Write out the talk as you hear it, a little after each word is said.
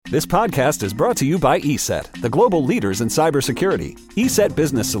This podcast is brought to you by ESET, the global leaders in cybersecurity. ESET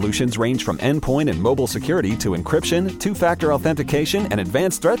business solutions range from endpoint and mobile security to encryption, two-factor authentication, and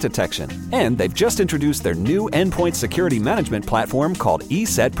advanced threat detection. And they've just introduced their new endpoint security management platform called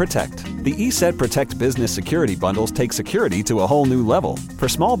ESET Protect. The ESET Protect business security bundles take security to a whole new level. For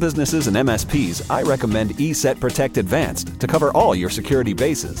small businesses and MSPs, I recommend ESET Protect Advanced to cover all your security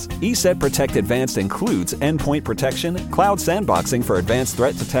bases. ESET Protect Advanced includes endpoint protection, cloud sandboxing for advanced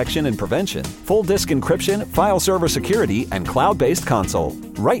threat detection and prevention, full disk encryption, file server security, and cloud-based console.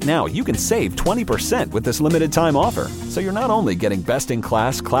 Right now, you can save 20% with this limited time offer. So you're not only getting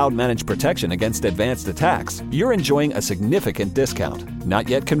best-in-class cloud-managed protection against advanced attacks, you're enjoying a significant discount. Not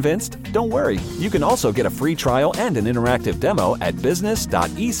yet convinced? Don't worry. You can also get a free trial and an interactive demo at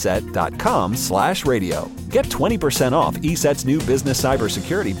business.eset.com/radio. Get 20% off ESET's new business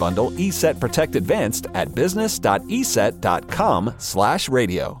cybersecurity bundle, ESET Protect Advanced, at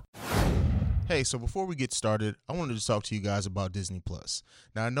business.eset.com/radio. Hey, so before we get started, I wanted to talk to you guys about Disney Plus.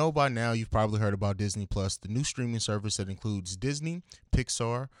 Now, I know by now you've probably heard about Disney Plus, the new streaming service that includes Disney,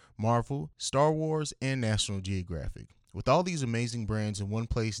 Pixar, Marvel, Star Wars, and National Geographic. With all these amazing brands in one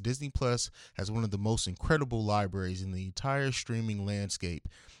place, Disney Plus has one of the most incredible libraries in the entire streaming landscape,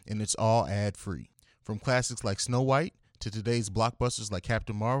 and it's all ad-free. From classics like Snow White to today's blockbusters like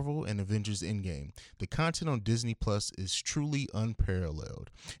Captain Marvel and Avengers Endgame, the content on Disney Plus is truly unparalleled.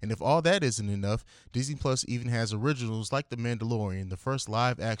 And if all that isn't enough, Disney Plus even has originals like The Mandalorian, the first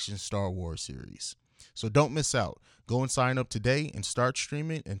live-action Star Wars series. So don't miss out. Go and sign up today and start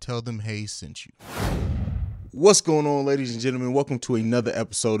streaming and tell them Hayes sent you. What's going on, ladies and gentlemen? Welcome to another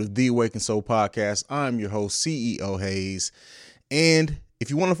episode of The Awaken Soul Podcast. I'm your host, CEO Hayes. And if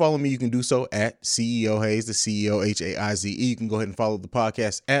you want to follow me, you can do so at CEO Hayes, the CEO Haize. You can go ahead and follow the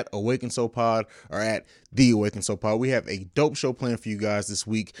podcast at Awaken Soul Pod or at The Awaken Soul Pod. We have a dope show planned for you guys this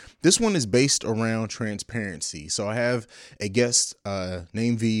week. This one is based around transparency. So I have a guest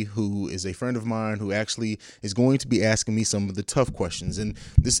named V, who is a friend of mine who actually is going to be asking me some of the tough questions. And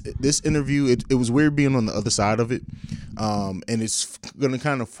this interview, it was weird being on the other side of it. And it's going to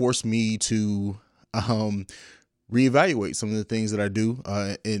kind of force me to reevaluate some of the things that I do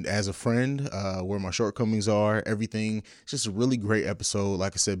and as a friend, where my shortcomings are, everything. It's just a really great episode,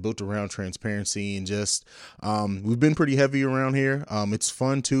 like I said, built around transparency and just we've been pretty heavy around here. It's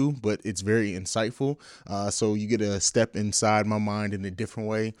fun too, but it's very insightful. So you get a step inside my mind in a different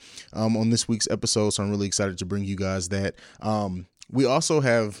way on this week's episode. So I'm really excited to bring you guys that. We also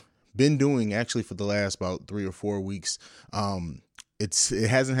have been doing, actually for the last about 3 or 4 weeks, it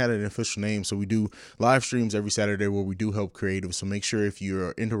hasn't had an official name, so we do live streams every Saturday where we do help creatives. So make sure if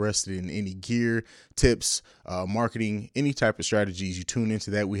you're interested in any gear, tips, marketing, any type of strategies, you tune into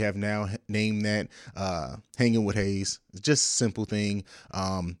that. We have now named that Hanging with Hayes. It's just a simple thing.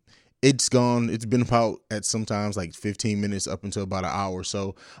 It's been about at sometimes like 15 minutes up until about an hour.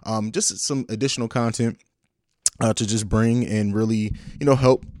 So just some additional content to just bring and really,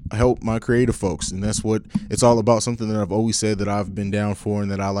 help my creative folks. And that's what it's all about. Something that I've always said that I've been down for and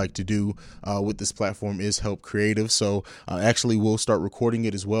that I like to do with this platform is help creatives. So actually we'll start recording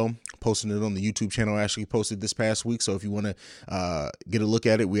it as well, posting it on the YouTube channel. I actually posted this past week. So if you want to get a look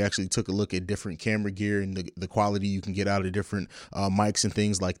at it, we actually took a look at different camera gear and the quality you can get out of different mics and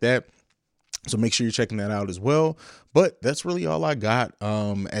things like that. So make sure you're checking that out as well. But that's really all I got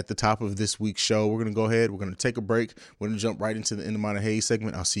at the top of this week's show. We're going to go ahead. We're going to take a break. We're going to jump right into the In the Mind of Hayes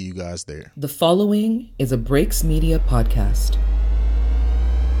segment. I'll see you guys there. The following is a Breaks Media podcast.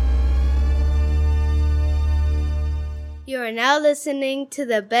 You are now listening to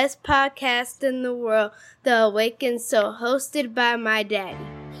the best podcast in the world, The Awakened Soul, hosted by my daddy.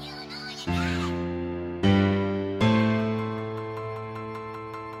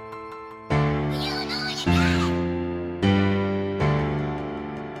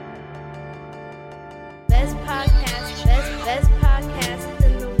 Best podcast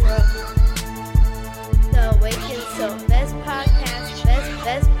in the world, The Awakened Soul. Best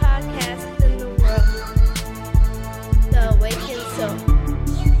podcast in the world, The Awakened Soul.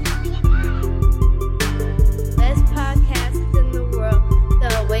 Best podcast in the world, The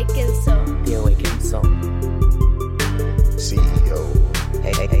Awakened Soul. The Awakened Soul. CEO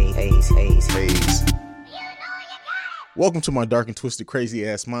Hayes. Welcome to my dark and twisted, crazy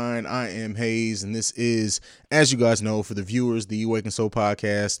ass mind. I am Hayes, and this is, as you guys know, for the viewers, the Awaken Soul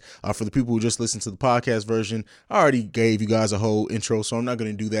podcast. For the people who just listened to the podcast version, I already gave you guys a whole intro, so I'm not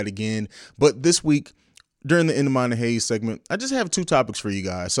going to do that again. But this week, during the In the Mind of Hayes segment, I just have 2 topics for you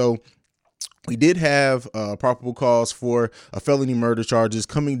guys. So We did have probable cause for felony murder charges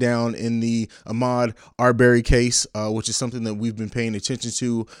coming down in the Ahmaud Arbery case, which is something that we've been paying attention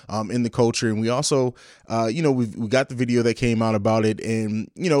to in the culture. And we also, we got the video that came out about it, and,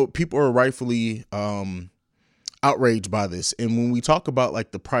 people are rightfully outraged by this. And when we talk about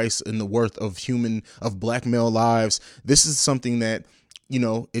like the price and the worth of black male lives, this is something that,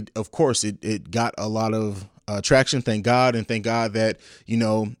 it got a lot of traction. Thank God. And thank God that,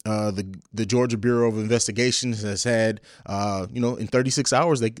 the Georgia Bureau of Investigations has had, in 36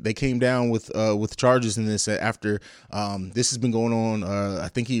 hours, they came down with charges in this after this has been going on. I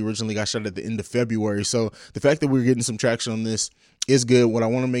think he originally got shot at the end of February. So the fact that we're getting some traction on this is good. What I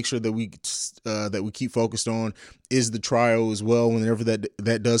want to make sure that we keep focused on is the trial as well, whenever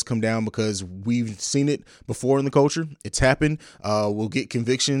that does come down, because we've seen it before in the culture. It's happened. We'll get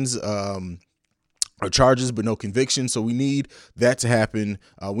convictions, or charges, but no conviction. So we need that to happen.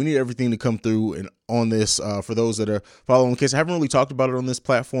 We need everything to come through and on this for those that are following the case. I haven't really talked about it on this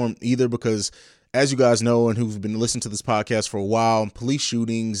platform either, because as you guys know, and who've been listening to this podcast for a while, police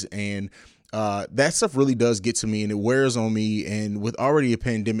shootings and that stuff really does get to me, and it wears on me. And with already a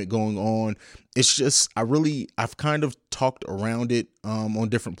pandemic going on, it's just, I've kind of talked around it on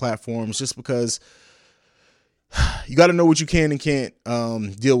different platforms, just because you got to know what you can and can't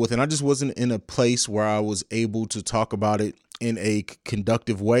deal with. And I just wasn't in a place where I was able to talk about it in a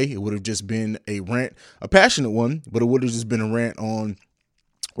conductive way. It would have just been a rant, a passionate one, but it would have just been a rant on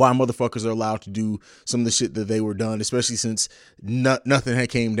why motherfuckers are allowed to do some of the shit that they were done, especially since nothing had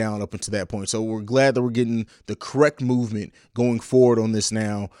came down up until that point. So we're glad that we're getting the correct movement going forward on this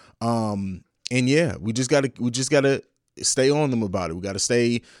now. And yeah, we just gotta stay on them about it. We got to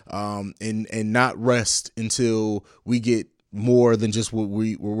stay and not rest until we get more than just what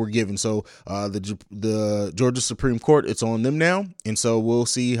we're given. So the Georgia Supreme Court, it's on them now, and so we'll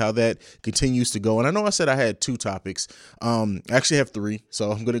see how that continues to go. And I know I said I had 2 topics. I actually have 3,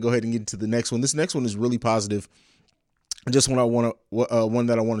 so I'm going to go ahead and get into the next one. This next one is really positive. Just one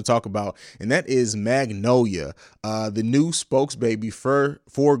that I want to talk about, and that is Magnolia, the new spokesbaby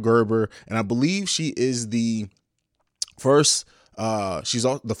for Gerber, and I believe she is the first. She's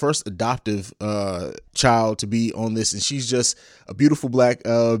the first adoptive child to be on this, and she's just a beautiful black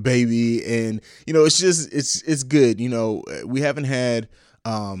baby, and it's good. We haven't had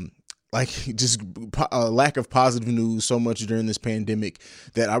just a lack of positive news so much during this pandemic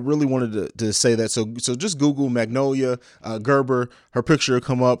that I really wanted to say that. So just Google Magnolia Gerber. Her picture will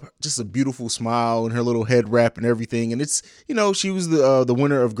come up. Just a beautiful smile and her little head wrap and everything. And it's, she was the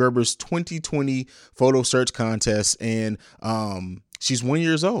winner of Gerber's 2020 photo search contest, and she's 1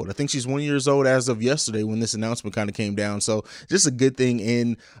 year old. I think she's 1 year old as of yesterday when this announcement kind of came down. So just a good thing.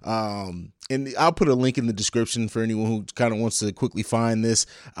 And I'll put a link in the description for anyone who kind of wants to quickly find this.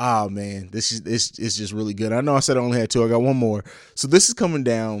 Oh man, it's just really good. I know I said I only had 2. I got 1 more. So this is coming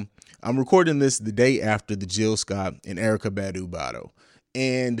down. I'm recording this the day after the Jill Scott and Erykah Badu battle.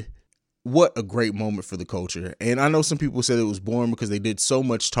 And what a great moment for the culture. And I know some people said it was boring because they did so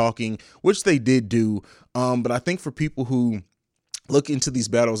much talking, which they did do. But I think for people who look into these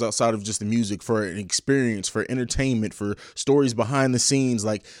battles outside of just the music, for an experience, for entertainment, for stories behind the scenes,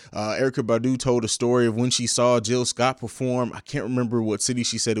 like Erykah Badu told a story of when she saw Jill Scott perform. I can't remember what city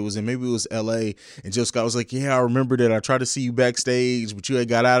she said it was in. Maybe it was LA. And Jill Scott was like, yeah, I remember that. I tried to see you backstage, but you had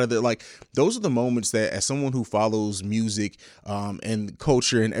got out of there. Like, those are the moments that, as someone who follows music and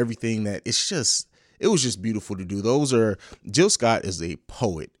culture and everything, that it was just beautiful to do. Jill Scott is a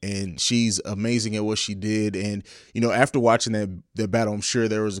poet, and she's amazing at what she did. And, after watching that battle, I'm sure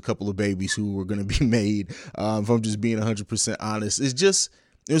there was a couple of babies who were going to be made. If I'm just being 100% honest,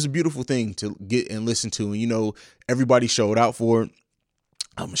 it was a beautiful thing to get and listen to. And, everybody showed out for it.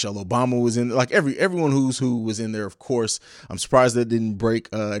 Michelle Obama was in, like everyone who was in there, of course. I'm surprised that didn't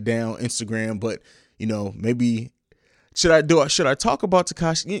break down Instagram, but, maybe. Should I talk about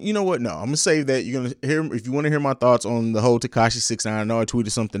Tekashi? You know what? No, I'm going to save that. You're going to hear, if you want to hear my thoughts on the whole Tekashi 6ix9ine, I know I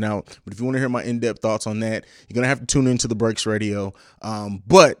tweeted something out, but if you want to hear my in-depth thoughts on that, you're going to have to tune into the Breaks Radio.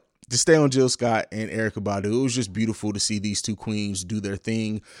 But to stay on Jill Scott and Erykah Badu, it was just beautiful to see these 2 queens do their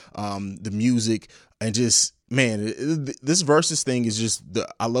thing, the music, and just, man, this versus thing is just,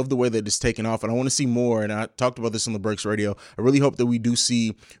 I love the way that it's taken off, and I want to see more. And I talked about this on the Breaks Radio. I really hope that we do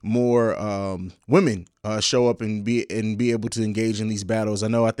see more women show up and be able to engage in these battles.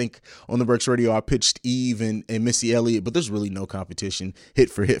 I think on the Breaks Radio, I pitched Eve and Missy Elliott, but there's really no competition hit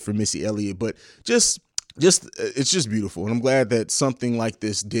for Missy Elliott. But just it's just beautiful, and I'm glad that something like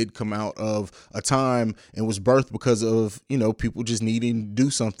this did come out of a time and was birthed because of people just needing to do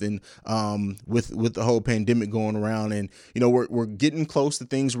something with the whole pandemic going around. And we're getting close to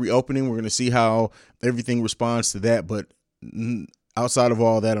things reopening. We're going to see how everything responds to that, but outside of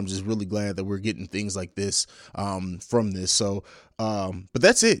all that, I'm just really glad that we're getting things like this from this. So but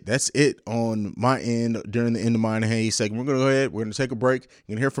that's it on my end during the End of Mine and Hey segment. We're going to go ahead, we're going to take a break.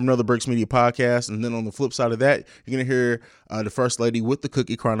 You're going to hear from another Breaks Media podcast, and then on the flip side of that, you're going to hear the First Lady with the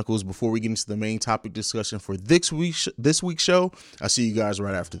Cookie Chronicles before we get into the main topic discussion for this week's show. I'll see you guys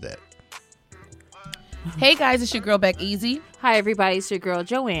right after that. Hey guys, it's your girl Beck Easy. Hi everybody, it's your girl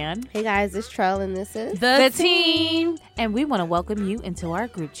Joanne. Hey guys, it's Trell and this is The Team. And we want to welcome you into our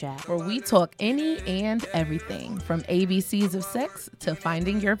group chat, where we talk any and everything from ABCs of sex to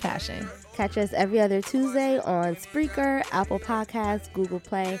finding your passion. Catch us every other Tuesday on Spreaker, Apple Podcasts, Google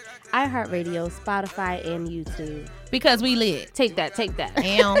Play, iHeartRadio, Spotify, and YouTube. Because we lit. Take that.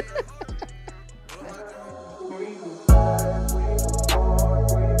 Damn.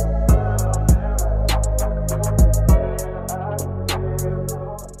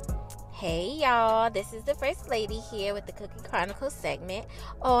 Hey y'all, this is the First Lady here with the Cookie Chronicles segment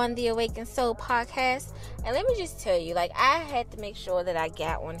on the Awakened Soul podcast. And let me just tell you, I had to make sure that I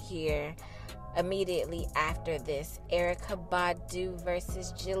got on here immediately after this Erykah Badu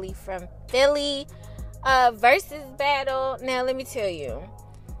versus Jilly from Philly versus battle. Now let me tell you,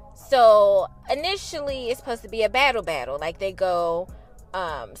 so initially it's supposed to be a battle. They go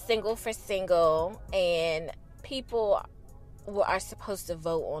single for single, and people are supposed to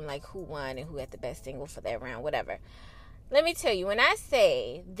vote on who won and who had the best single for that round, whatever. Let me tell you, when I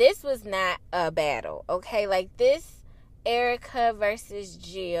say this was not a battle, okay, this Erykah versus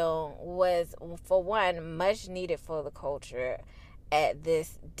Jill was, for one, much needed for the culture at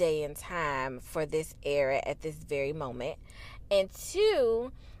this day and time, for this era, at this very moment. And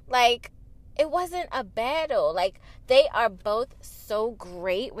two, it wasn't a battle. They are both so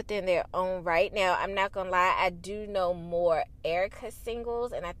great within their own right. Now, I'm not going to lie, I do know more Erykah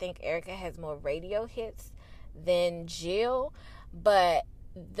singles, and I think Erykah has more radio hits than Jill, but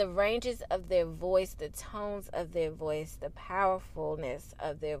the ranges of their voice, the tones of their voice, the powerfulness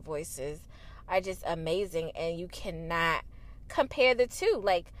of their voices are just amazing, and you cannot compare the two.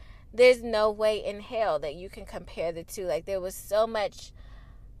 There's no way in hell that you can compare the two. There was so much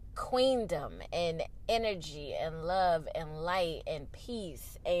queendom and energy and love and light and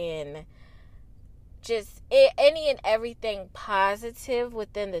peace and just any and everything positive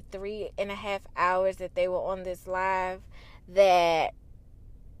within the 3.5 hours that they were on this live, that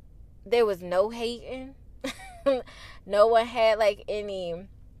there was no hating. No one had any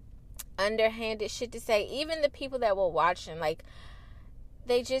underhanded shit to say. Even the people that were watching,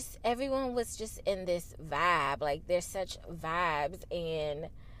 everyone was just in this vibe. There's such vibes, and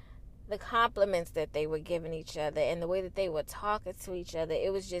the compliments that they were giving each other and the way that they were talking to each other,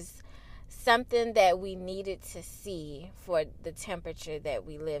 it was just something that we needed to see for the temperature that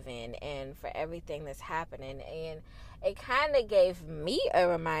we live in and for everything that's happening. And it kind of gave me a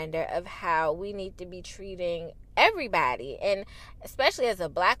reminder of how we need to be treating everybody, and especially as a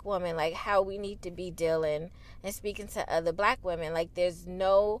black woman, how we need to be dealing and speaking to other black women. There's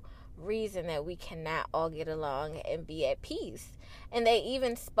no reason that we cannot all get along and be at peace. And they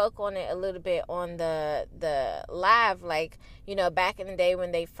even spoke on it a little bit on the live, back in the day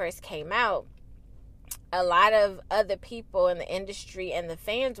when they first came out, a lot of other people in the industry and the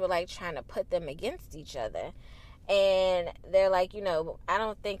fans were trying to put them against each other. And they're I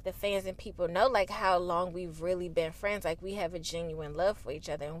don't think the fans and people know how long we've really been friends. We have a genuine love for each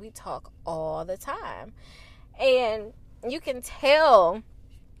other, and we talk all the time. And you can tell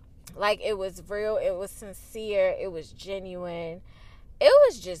it was real, it was sincere, it was genuine. It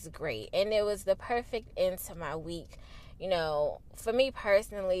was just great, and it was the perfect end to my week. For me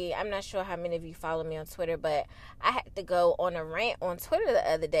personally, I'm not sure how many of you follow me on Twitter, but I had to go on a rant on Twitter the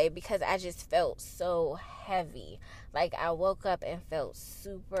other day because I just felt so heavy. I woke up and felt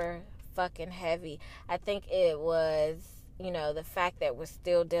super fucking heavy. I think it was, the fact that we're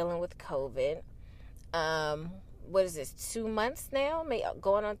still dealing with COVID. What is this, 2 months now?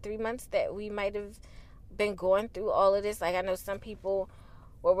 Going on 3 months that we might have been going through all of this. I know some people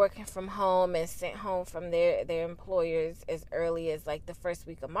were working from home and sent home from their employers as early as the first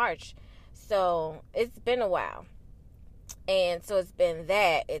week of March. So it's been a while. And so it's been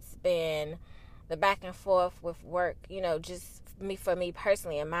that. It's been the back and forth with work, just for me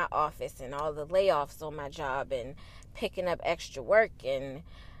personally in my office, and all the layoffs on my job and picking up extra work. And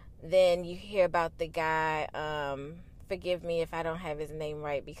then you hear about the guy forgive me if I don't have his name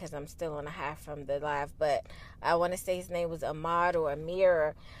right because I'm still on a high from the live, but I want to say his name was Ahmad or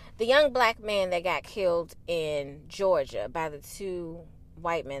Amir, the young black man that got killed in Georgia by the two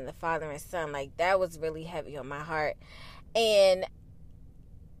white men, the father and son. Like, that was really heavy on my heart. And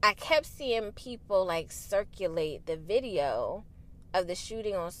I kept seeing people like circulate the video of the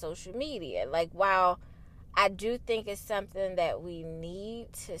shooting on social media. Like, while I do think it's something that we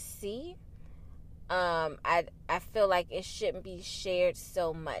need to see, I feel like it shouldn't be shared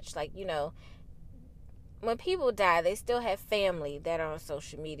so much. Like, you know, when people die, they still have family that are on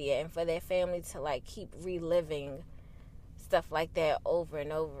social media, and for their family to like keep reliving stuff like that over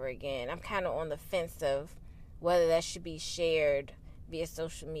and over again, I'm kind of on the fence of whether that should be shared via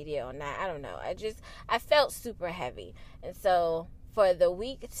social media or not. I don't know. I felt super heavy. And so for the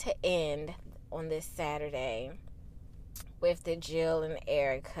week to end on this Saturday with the Jill and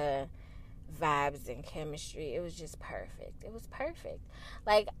Erica vibes and chemistry, it was just perfect. It was perfect.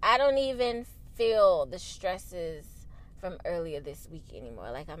 Like, I don't even feel the stresses from earlier this week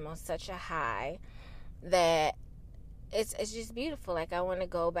anymore. Like, I'm on such a high that it's just beautiful. Like, I want to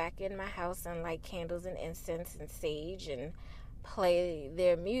go back in my house and light candles and incense and sage and play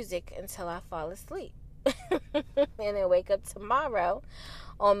their music until I fall asleep. And then wake up tomorrow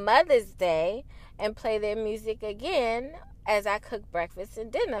on Mother's Day and play their music again as I cook breakfast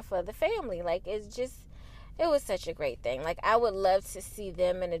and dinner for the family. Like, it was such a great thing. Like, I would love to see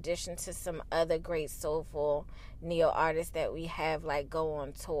them in addition to some other great soulful neo artists that we have, like, go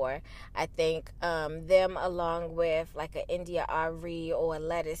on tour. I think them along with like a India Ari or a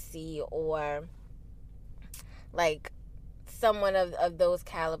Lettucey or like someone of those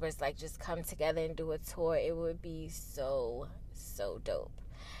calibers, like, just come together and do a tour. It would be so dope.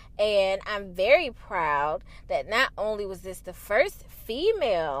 And I'm very proud that not only was this the first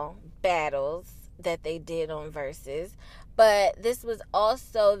female battles that they did on Versus, but this was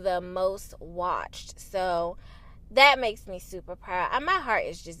also the most watched. So that makes me super proud. My heart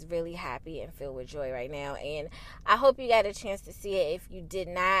is just really happy and filled with joy right now. And I hope you got a chance to see it. If you did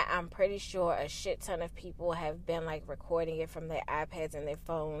not, I'm pretty sure a shit ton of people have been like recording it from their iPads and their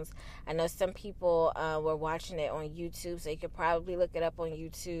phones. I know some people were watching it on YouTube, so you could probably look it up on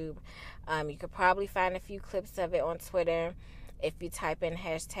YouTube. You could probably find a few clips of it on Twitter if you type in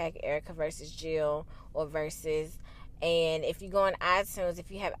hashtag Erica versus Jill or Versus. And if you go on iTunes, if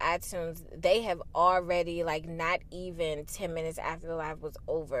you have iTunes, they have already, like, not even 10 minutes after the live was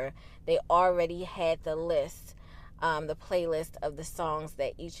over, they already had the list, the playlist of the songs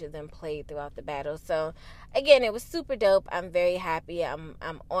that each of them played throughout the battle. So, again, it was super dope. I'm very happy. I'm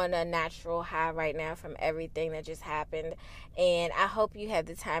on a natural high right now from everything that just happened. And I hope you have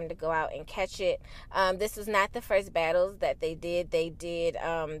the time to go out and catch it. This was not the first battles that they did.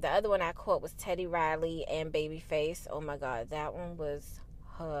 The other one I caught was Teddy Riley and Babyface. Oh my God, that one was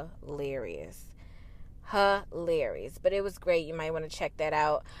hilarious. But it was great. You might want to check that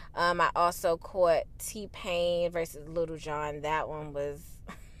out. I also caught T-Pain versus Little John. That one was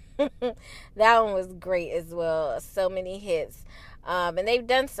that one was great as well. So many hits. And they've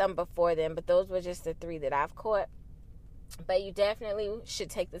done some before them, but those were just the three that I've caught. But you definitely should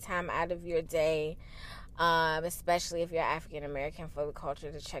take the time out of your day, especially if you're African American, for the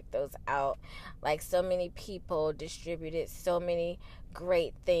culture, to check those out. Like, so many people distributed so many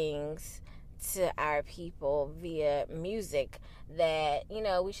great things to our people via music that, you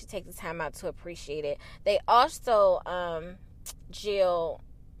know, we should take the time out to appreciate it. They also, Jill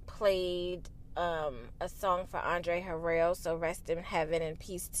played a song for Andre Harrell, so rest in heaven and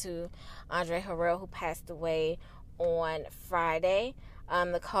peace to Andre Harrell, who passed away on Friday.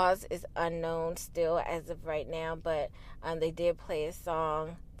 The cause is unknown still as of right now, but they did play a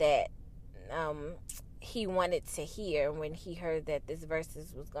song that he wanted to hear when he heard that this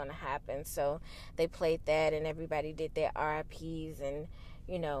Versus was going to happen. So they played that, and everybody did their RIPs and,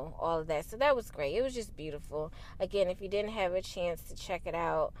 you know, all of that. So that was great. It was just beautiful. Again, if you didn't have a chance to check it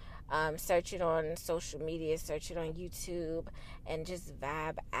out, search it on social media, search it on YouTube, and just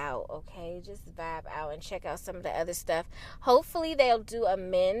vibe out, okay? Just vibe out and check out some of the other stuff. Hopefully they'll do a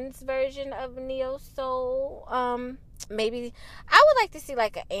men's version of Neo Soul. Maybe I would like to see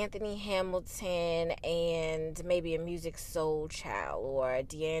like an Anthony Hamilton and maybe a Music Soul Child, or a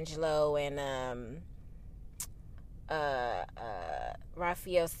D'Angelo and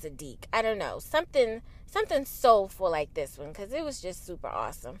Raphael Sadiq. I don't know, something soulful like this one, because it was just super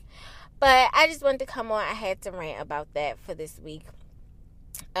awesome. But I just wanted to come on. I had to rant about that for this week.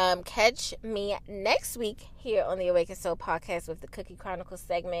 Catch me next week here on the Awaken Soul podcast with the Cookie Chronicles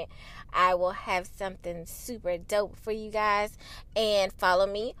segment. I will have something super dope for you guys. And follow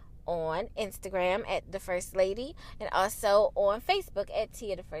me on Instagram at The First Lady and also on Facebook at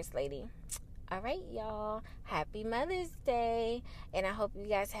Tia The First Lady. All right, y'all. Happy Mother's Day. And I hope you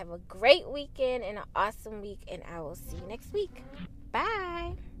guys have a great weekend and an awesome week. And I will see you next week.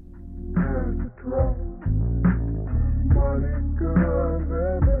 Bye.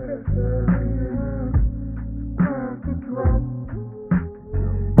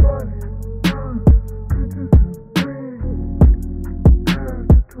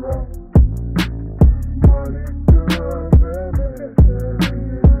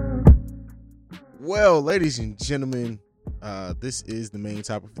 Well, ladies and gentlemen, this is the main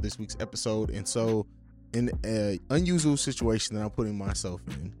topic for this week's episode. And so in an unusual situation that I'm putting myself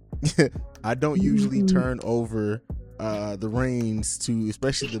in, I don't usually turn over the reins to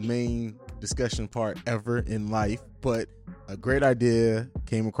especially the main discussion part ever in life, but a great idea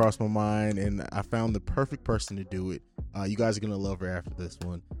came across my mind and I found the perfect person to do it. You guys are going to love her after this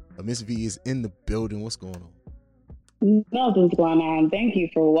one. Miss V is in the building. What's going on? Nothing's going on. Thank you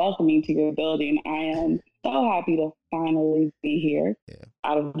for welcoming to your building. I am so happy to finally be here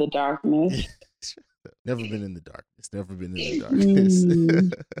out of the darkness. Never been in the darkness.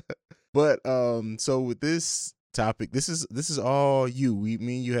 But so with this topic, this is all you. Me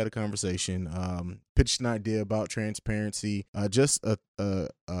and you had a conversation, pitched an idea about transparency, just a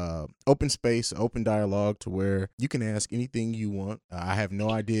open space, open dialogue to where you can ask anything you want. I have no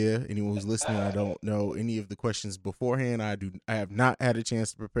idea. Anyone who's listening, I don't know any of the questions beforehand. I have not had a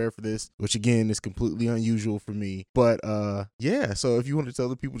chance to prepare for this, which again is completely unusual for me. But yeah, so if you want to tell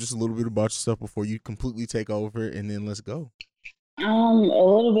the people just a little bit about yourself before you completely take over, and then let's go. A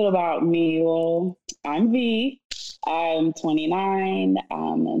little bit about me. Well, I'm V. I'm 29.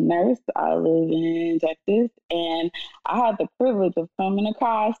 I'm a nurse. I live in Texas, and I had the privilege of coming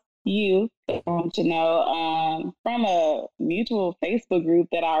across you, from a mutual Facebook group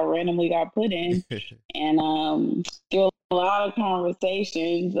that I randomly got put in, and through a lot of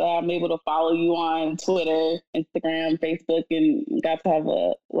conversations, I'm able to follow you on Twitter, Instagram, Facebook, and got to have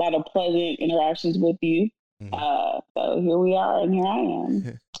a lot of pleasant interactions with you. So here we are, and here I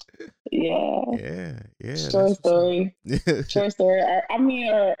am. Yeah. Short story. Short story.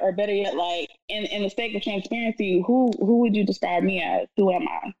 Or better yet, like in the sake of transparency, who would you describe me as? Who am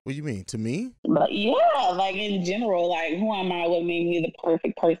I? What do you mean? To me? But yeah, like in general, like who am I? What made me the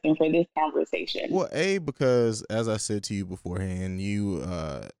perfect person for this conversation? Well, because as I said to you beforehand, you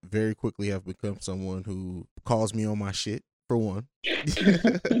very quickly have become someone who calls me on my shit. For one,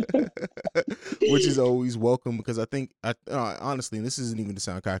 which is always welcome, because I think honestly, and this isn't even to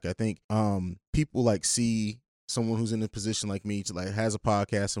sound cocky, I think people like see someone who's in a position like me to like has a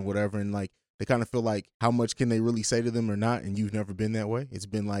podcast and whatever, and like they kind of feel like how much can they really say to them or not, and you've never been that way. It's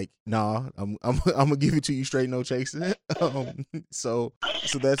been like, nah, I'm gonna give it to you straight, no chasing. So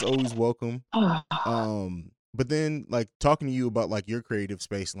that's always welcome. But then, like, talking to you about, like, your creative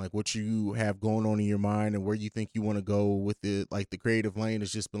space and, like, what you have going on in your mind and where you think you want to go with it, like, the creative lane has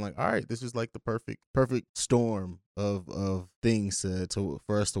just been like, all right, this is, like, the perfect storm of things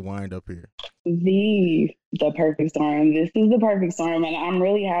for us to wind up here. The perfect storm. This is the perfect storm, and I'm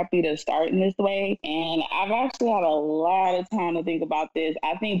really happy to start in this way. And I've actually had a lot of time to think about this.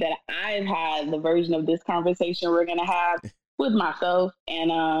 I think that I've had the version of this conversation we're going to have with myself and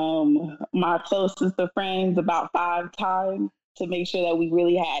my closest of friends about 5 times to make sure that we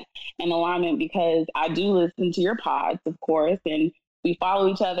really had an alignment, because I do listen to your pods, of course, and we follow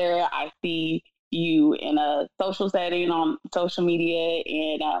each other. I see you in a social setting on social media,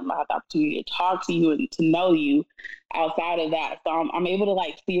 and I have the opportunity to talk to you and to know you outside of that. So I'm able to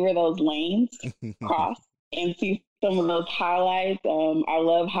like see where those lanes cross and see some of those highlights. I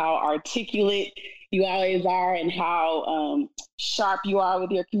love how articulate you always are and how sharp you are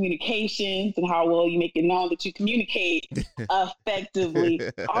with your communications and how well you make it known that you communicate effectively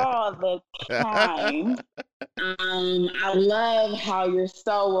all the time. I love how you're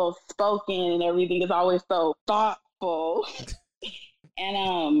so well spoken and everything is always so thoughtful.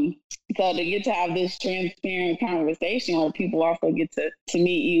 And so to get to have this transparent conversation where people also get to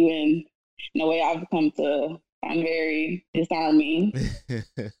meet you in a way I've come to find very disarming.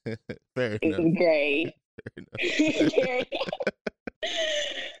 Fair enough. It's great.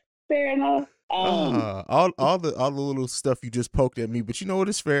 Fair enough. All the little stuff you just poked at me, but you know what?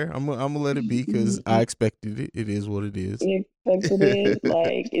 It's fair. I'm gonna let it be because I expected it. It is what it is. You expected it.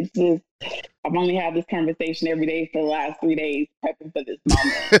 Like it's just. I've only had this conversation every day for the last 3 days, prepping for this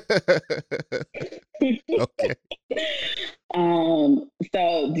moment. Okay.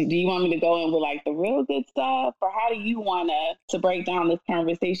 So do you want me to go in with like the real good stuff, or how do you want to break down this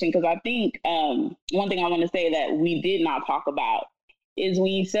conversation? Because I think one thing I want to say that we did not talk about is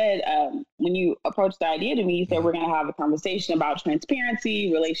when you said, when you approached the idea to me, you said we're going to have a conversation about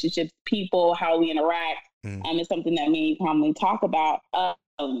transparency, relationships, people, how we interact. It's something that me and you commonly talk about. I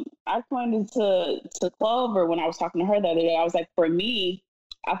pointed to Clover when I was talking to her the other day. I was like, for me,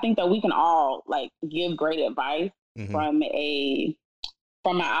 I think that we can all like give great advice from an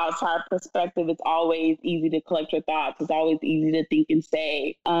outside perspective. It's always easy to collect your thoughts. It's always easy to think and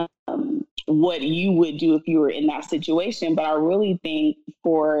say what you would do if you were in that situation. But I really think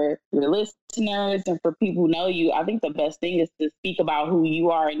for your listeners and for people who know you, I think the best thing is to speak about who you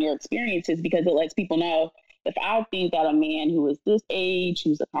are and your experiences, because it lets people know, if I think that a man who is this age,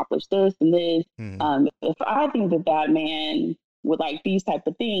 who's accomplished this and this, if I think that that man with like these type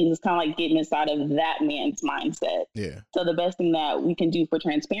of things, it's kind of like getting inside of that man's mindset. Yeah. So the best thing that we can do for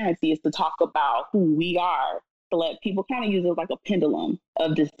transparency is to talk about who we are, to let people kind of use it as like a pendulum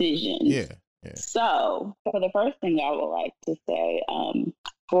of decisions. Yeah. So for the first thing I would like to say,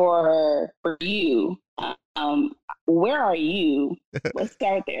 for you, where are you? Let's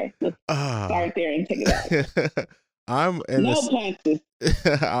start there. Let's start there and take it back. I'm in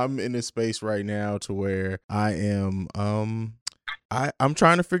a space right now to where I am I'm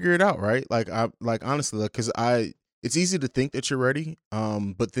trying to figure it out, right? Honestly, because it's easy to think that you're ready,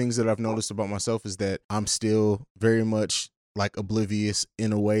 but things that I've noticed about myself is that I'm still very much like oblivious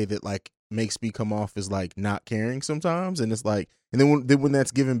in a way that like makes me come off as like not caring sometimes. And it's like, and then when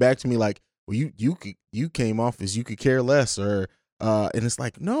that's given back to me, like, well, you came off as you could care less, or and it's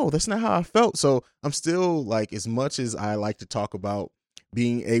like, no, that's not how I felt. So I'm still like, as much as I like to talk about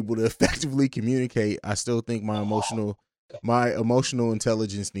being able to effectively communicate, I still think my emotional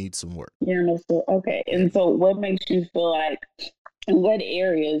intelligence needs some work. Okay. And so what makes you feel like, in what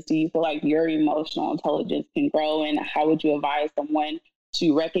areas do you feel like your emotional intelligence can grow, and how would you advise someone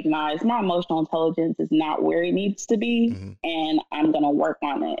to recognize my emotional intelligence is not where it needs to be, and I'm going to work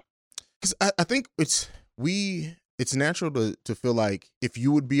on it? Because I think it's natural to feel like if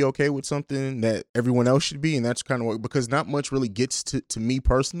you would be okay with something that everyone else should be, and that's kind of what, because not much really gets to me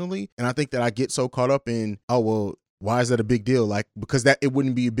personally, and I think that I get so caught up in, oh, well, why is that a big deal? Like, because that it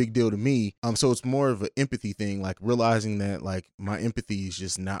wouldn't be a big deal to me. So it's more of an empathy thing, like realizing that like my empathy is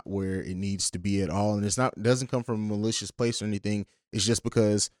just not where it needs to be at all. And it doesn't come from a malicious place or anything. It's just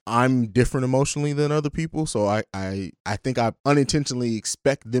because I'm different emotionally than other people. So I think I unintentionally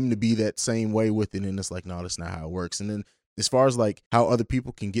expect them to be that same way with it. And it's like, no, that's not how it works. And then as far as like how other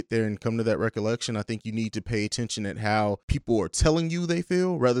people can get there and come to that recollection, I think you need to pay attention at how people are telling you they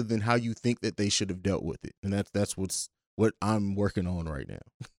feel rather than how you think that they should have dealt with it. And that's what I'm working on right now.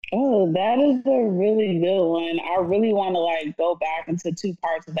 Oh, that is a really good one. I really want to like go back into two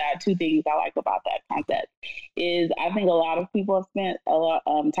parts of that. Two things I like about that concept is I think a lot of people have spent a lot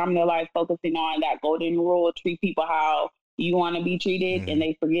time in their life focusing on that golden rule, treat people how you want to be treated, and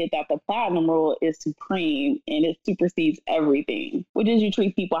they forget that the platinum rule is supreme and it supersedes everything, which is you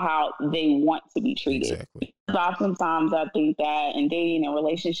treat people how they want to be treated. Exactly. Oftentimes I think that in dating and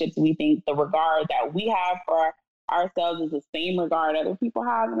relationships, we think the regard that we have for ourselves is the same regard other people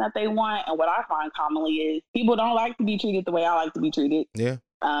have and that they want. And what I find commonly is people don't like to be treated the way I like to be treated. Yeah.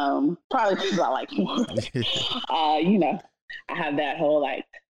 Probably people I like more. I have that whole like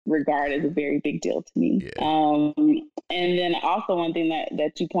regard is a very big deal to me. Yeah. And then also one thing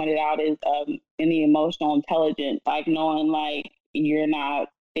that you pointed out is in the emotional intelligence, like knowing like you're not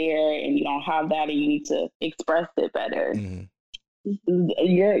there and you don't have that and you need to express it better.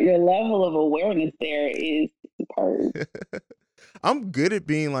 Your level of awareness there is superb. I'm good at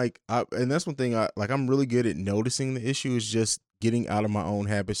being like, and that's one thing I'm really good at noticing the issue is just getting out of my own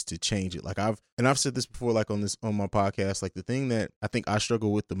habits to change it. Like I've said this before, like on my podcast, like the thing that I think I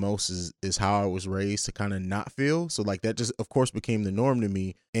struggle with the most is how I was raised to kind of not feel. So like that just of course became the norm to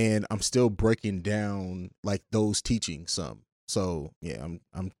me, and I'm still breaking down like those teachings some. So yeah,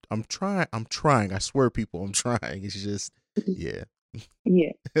 I'm trying. I swear, people, I'm trying. It's just yeah.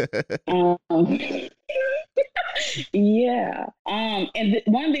 Yeah. Yeah. And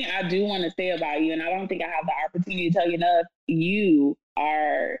one thing I do want to say about you, and I don't think I have the opportunity to tell you enough, you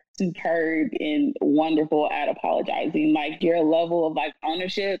are superb and wonderful at apologizing. Like your level of like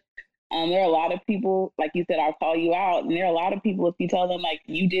ownership. There are a lot of people, like you said, I'll call you out. And there are a lot of people, if you tell them like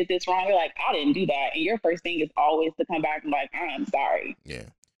you did this wrong, you're like, I didn't do that. And your first thing is always to come back and like, I'm sorry. Yeah.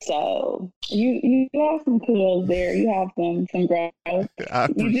 So you have some kudos there. You have some growth. I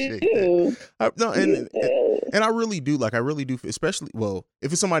appreciate that. And I really do. Like I really do. Especially, well,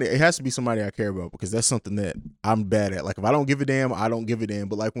 if it's somebody, it has to be somebody I care about, because that's something that I'm bad at. Like if I don't give a damn, I don't give a damn.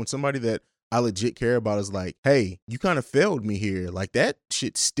 But like when somebody that I legit care about is like, hey, you kind of failed me here. Like that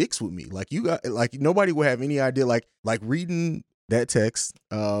shit sticks with me. Like you got, like nobody would have any idea. Like reading that text.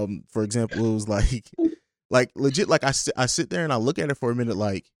 For example, it was like legit, like I sit there and I look at it for a minute,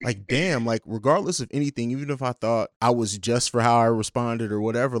 like damn, like regardless of anything, even if I thought I was just for how I responded or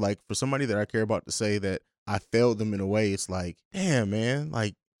whatever, like for somebody that I care about to say that I failed them in a way, it's like, damn, man,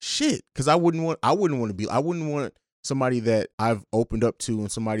 like shit. Cause I wouldn't want somebody that I've opened up to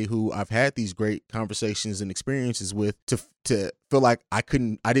and somebody who I've had these great conversations and experiences with to feel like I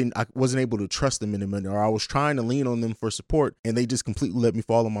wasn't able to trust them in a minute, or I was trying to lean on them for support and they just completely let me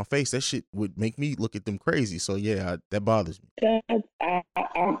fall on my face. That shit would make me look at them crazy. So yeah, that bothers me.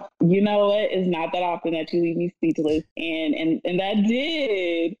 You know what? It's not that often that you leave me speechless, and that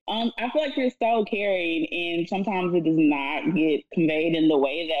did. I feel like you're so caring, and sometimes it does not get conveyed in the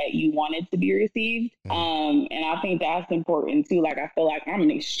way that you want it to be received. And I think that's important too. Like I feel like I'm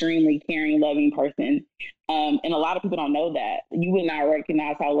an extremely caring, loving person. And a lot of people don't know that. You would not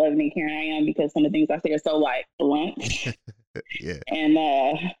recognize how loving and caring I am because some of the things I say are so like blunt yeah. and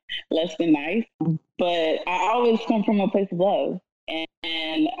less than nice. But I always come from a place of love.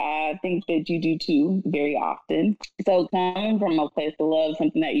 And I think that you do too, very often. So coming from a place of love,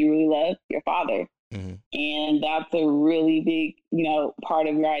 something that you really love, your father. Mm-hmm. And that's a really big, part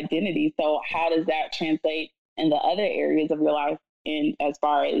of your identity. So how does that translate in the other areas of your life? In as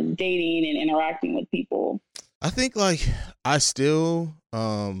far as dating and interacting with people? I think like I still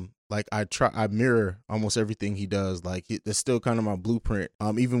I mirror almost everything he does. Like it's still kind of my blueprint.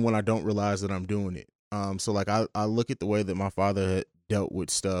 Even when I don't realize that I'm doing it. So like I look at the way that my father had dealt with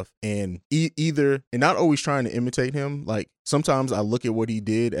stuff and either and not always trying to imitate him. Like sometimes I look at what he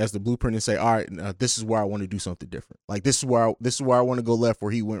did as the blueprint and say, all right, this is where I want to do something different. Like this is where I want to go left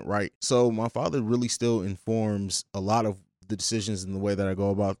where he went right. So my father really still informs a lot of the decisions and the way that I go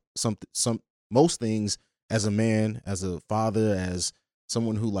about most things as a man, as a father, as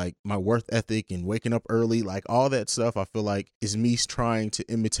someone who like my work ethic and waking up early, like all that stuff, I feel like is me trying to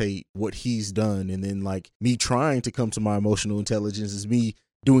imitate what he's done. And then like me trying to come to my emotional intelligence is me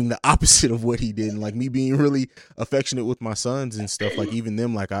doing the opposite of what he did. And like me being really affectionate with my sons and stuff, like even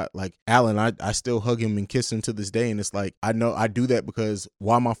them, like Alan, I still hug him and kiss him to this day. And it's like, I know I do that because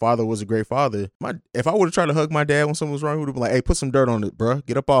while my father was a great father, if I would have tried to hug my dad when something was wrong, he would have been like, hey, put some dirt on it, bro,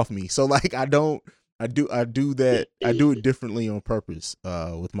 get up off me. So like, I do it differently on purpose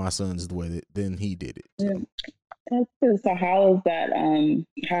with my sons the way that then he did it. So. Yeah. That's good. So how is that,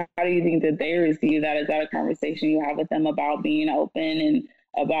 how do you think that they receive that? Is that a conversation you have with them about being open and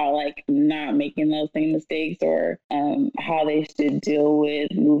about like not making those same mistakes, or how they should deal with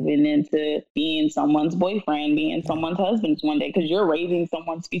moving into being someone's boyfriend, being someone's husband one day, because you're raising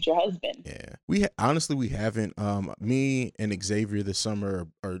someone's future husband? Yeah, we haven't. Me and Xavier this summer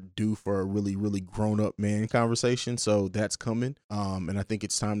are due for a really, really grown up man conversation, so that's coming. And I think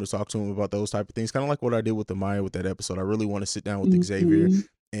it's time to talk to him about those type of things, kind of like what I did with Amaya with that episode. I really want to sit down with Xavier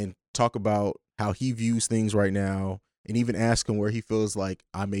and talk about how he views things right now, and even ask him where he feels like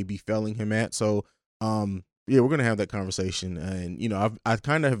I may be failing him at. So, yeah, we're going to have that conversation. And, I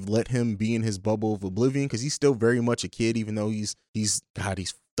kind of have let him be in his bubble of oblivion because he's still very much a kid, even though he's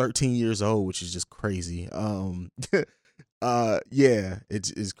 13 years old, which is just crazy. Yeah,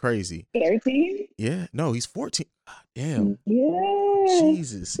 it's crazy. 13? Yeah, no, he's 14. God, damn. Yeah.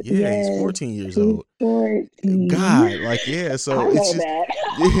 Jesus. Yeah, he's 14 years old. 14. God, like, yeah, so I it's know just that.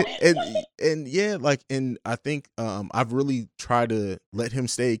 and yeah, like, and I think I've really tried to let him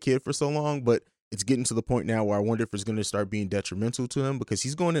stay a kid for so long, but it's getting to the point now where I wonder if it's going to start being detrimental to him because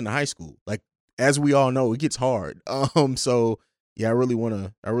he's going into high school. Like, as we all know, it gets hard. So yeah, I really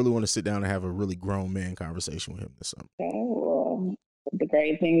want to sit down and have a really grown man conversation with him this summer. Well, the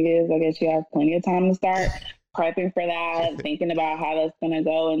great thing is, I guess you have plenty of time to start prepping for that, thinking about how that's going to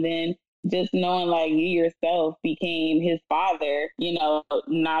go. And then just knowing like you yourself became his father,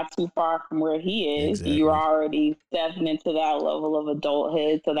 not too far from where he is. Exactly. You're already stepping into that level of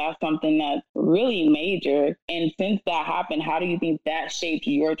adulthood. So that's something that's really major. And since that happened, how do you think that shaped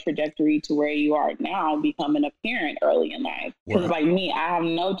your trajectory to where you are now, becoming a parent early in life? Because like me, I have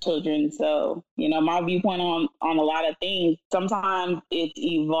no children. So, my viewpoint on a lot of things, sometimes it's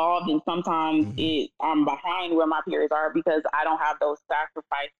evolved and sometimes I'm behind where my peers are because I don't have those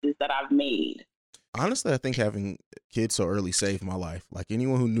sacrifices that I've made. Honestly, I think having kids so early saved my life. Like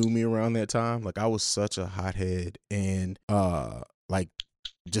anyone who knew me around that time, like I was such a hothead and like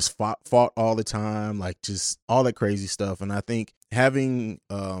just fought all the time, like just all that crazy stuff. And I think having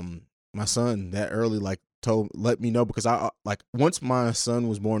my son that early, like let me know, because I like once my son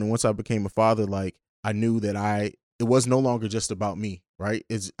was born and once I became a father, like I knew that it was no longer just about me, right?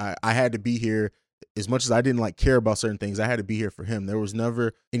 I had to be here as much as I didn't like care about certain things, I had to be here for him. There was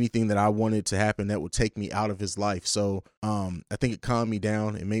never anything that I wanted to happen that would take me out of his life. So I think it calmed me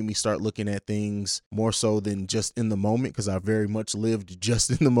down. It made me start looking at things more so than just in the moment, because I very much lived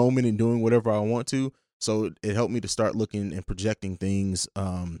just in the moment and doing whatever I want to. So it helped me to start looking and projecting things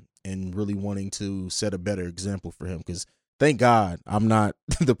and really wanting to set a better example for him, because thank God I'm not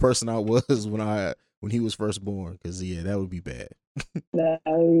the person I was when he was first born, because yeah, that would be bad. That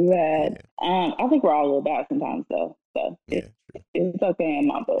would be bad. Yeah. I think we're all a little bad sometimes, though. So it's okay in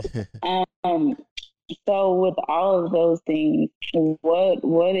my book. So with all of those things,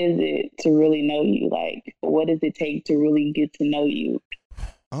 what is it to really know you? Like, what does it take to really get to know you?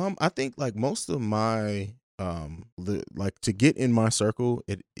 I think like most of my like to get in my circle,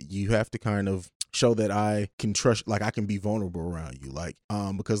 you have to kind of show that I can trust, like I can be vulnerable around you, like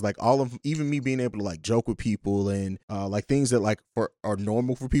because like even me being able to like joke with people and like things that like are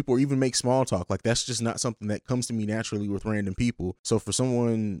normal for people, or even make small talk, like that's just not something that comes to me naturally with random people. So for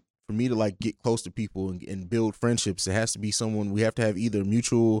me to like get close to people and build friendships, it has to be someone, we have to have either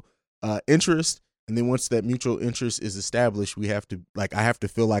mutual interest. And then once that mutual interest is established, I have to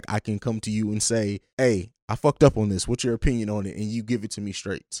feel like I can come to you and say, hey, I fucked up on this. What's your opinion on it? And you give it to me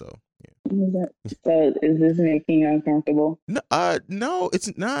straight. So, yeah. So is this making you uncomfortable? No,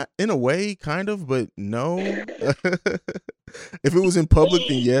 it's not, in a way, kind of, but no. If it was in public,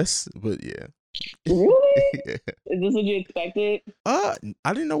 then yes, but yeah. Really? Yeah. Is this what you expected? I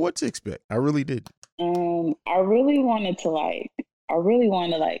didn't know what to expect. I really did. I really wanted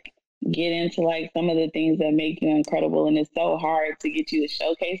to get into like some of the things that make you incredible, and it's so hard to get you to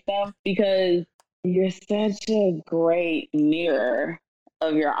showcase them because you're such a great mirror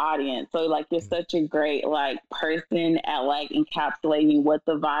of your audience. So like you're such a great like person at like encapsulating what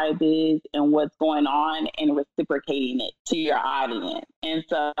the vibe is and what's going on and reciprocating it to your audience. And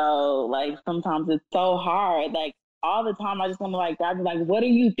so like sometimes it's so hard, like all the time I just want to like, I'd be like, what are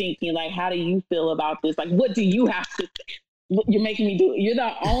you thinking? Like, how do you feel about this? Like, what do you have to say? You're making me do it. You're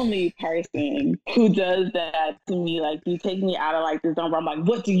the only person who does that to me. Like, you take me out of like this zone where I'm like,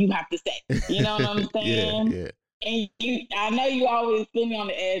 what do you have to say? You know what I'm saying? Yeah. And I know you always put me on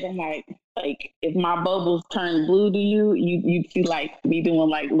the edge. I'm like if my bubbles turn blue to you, you see like me doing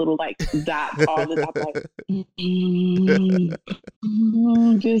like little like dots all the time,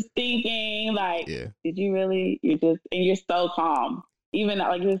 like just thinking like, did you really? You're so calm. Even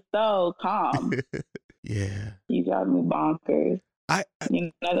like you're so calm. Yeah. You got me bonkers.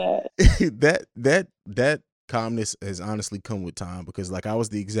 You know that calmness has honestly come with time, because like I was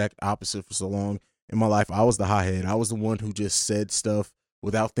the exact opposite for so long in my life. I was the hothead. I was the one who just said stuff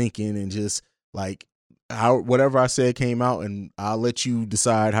without thinking and just like whatever I said came out, and I'll let you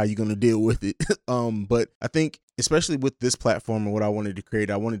decide how you're going to deal with it. But I think especially with this platform and what I wanted to create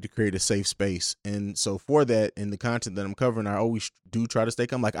a safe space. And so for that and the content that I'm covering, I always do try to stay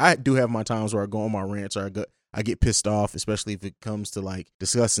calm. Like I do have my times where I go on my rants or I get pissed off, especially if it comes to like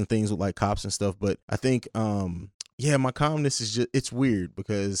discussing things with like cops and stuff. But I think, my calmness is it's weird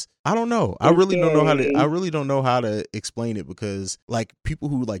because I don't know. I really don't know how to explain it, because like people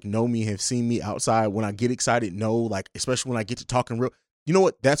who like know me have seen me outside when I get excited, like, especially when I get to talking real, you know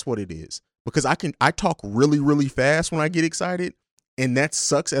what? That's what it is. Because I talk really, really fast when I get excited, and that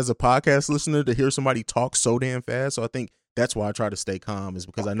sucks as a podcast listener to hear somebody talk so damn fast. So I think that's why I try to stay calm, is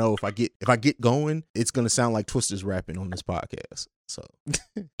because I know if I get going, it's gonna sound like Twister's rapping on this podcast. So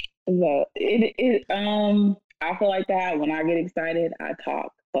I feel like that when I get excited, I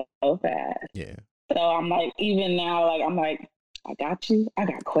talk so fast. Yeah. So I'm like, even now, like I'm like, I got you. I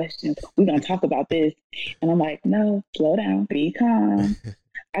got questions. We're gonna talk about this, and I'm like, no, slow down, be calm.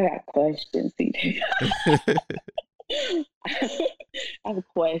 I got questions, CJ. I have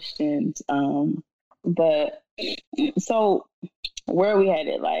questions. But so where are we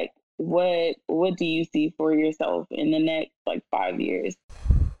headed? Like, what do you see for yourself in the next like 5 years?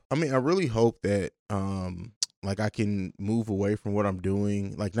 I mean, I really hope that like I can move away from what I'm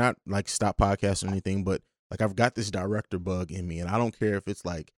doing, like not like stop podcasting or anything, but like I've got this director bug in me, and I don't care if it's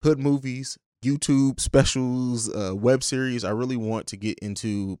like hood movies, YouTube specials, web series. I really want to get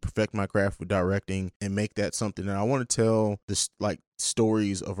into perfect my craft with directing and make that something. And I want to tell this like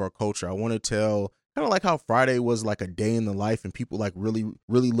stories of our culture. I want to tell kind of like how Friday was like a day in the life, and people like really,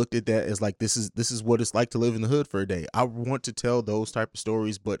 really looked at that as like, this is what it's like to live in the hood for a day. I want to tell those type of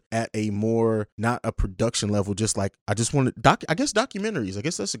stories, but at a more, not a production level, just like, I just want to I guess documentaries. I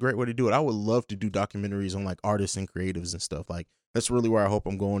guess that's a great way to do it. I would love to do documentaries on like artists and creatives and stuff. Like, that's really where I hope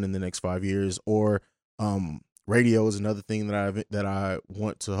I'm going in the next 5 years. Or Radio is another thing that I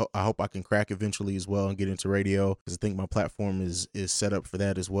want to. I hope I can crack eventually as well and get into radio, because I think my platform is set up for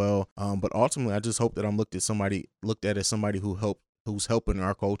that as well. But ultimately, I just hope that I'm looked at as somebody who's helping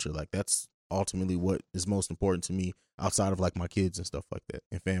our culture. Like, that's ultimately what is most important to me, outside of like my kids and stuff like that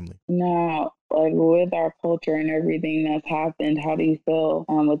and family. Now, like with our culture and everything that's happened, how do you feel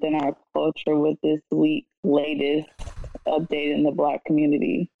within our culture with this week's latest update in the Black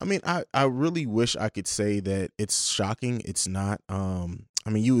community? I mean, I really wish I could say that it's shocking. It's not. I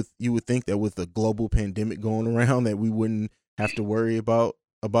mean, you would think that with a global pandemic going around that we wouldn't have to worry about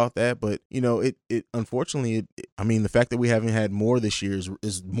that, but you know, it unfortunately, I mean, the fact that we haven't had more this year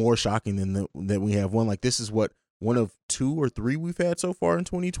is more shocking than that we have one. Like, this is what, one of 2 or 3 we've had so far in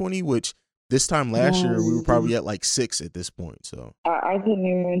 2020, which this time last year we were probably at like 6 at this point. So I couldn't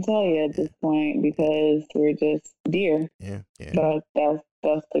even tell you at this point, because we're just deer. Yeah.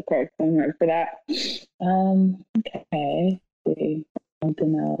 That's the correct word for that. Okay. Let's see.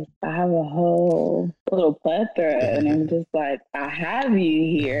 Something else. I have a whole little plethora, and I'm just like, I have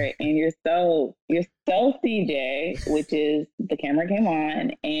you here, and you're so CJ, which is the camera came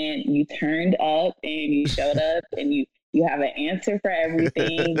on and you turned up and you showed up and you have an answer for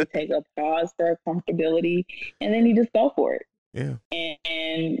everything. You take a pause for comfortability, and then you just go for it. Yeah.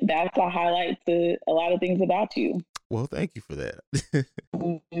 And that's a highlight to a lot of things about you. Well, thank you for that. That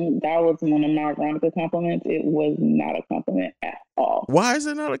was one of my Veronica compliments. It was not a compliment at all. Why is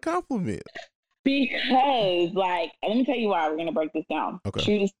it not a compliment? Because, like, let me tell you why. We're going to break this down. Okay.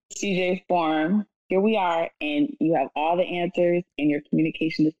 True to CJ's form, here we are, and you have all the answers, and your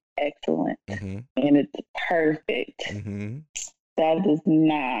communication is excellent. Mm-hmm. And it's perfect. Mm-hmm. That's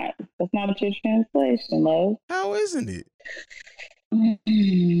not a true translation, love. How isn't it?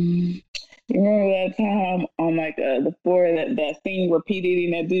 You remember that time on like the floor, that scene where P. Diddy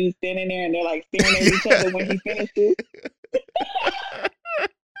and that dude standing there and they're like staring at each other when he finishes?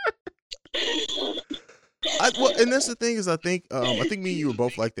 And that's the thing is, I think me and you were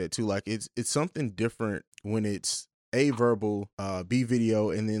both like that too. Like, it's something different when it's A, verbal, B, video,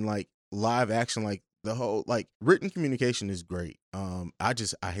 and then like live action. Like, the whole, like, written communication is great. I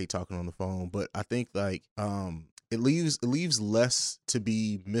hate talking on the phone, but I think like it leaves less to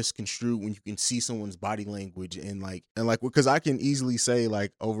be misconstrued when you can see someone's body language and like because I can easily say,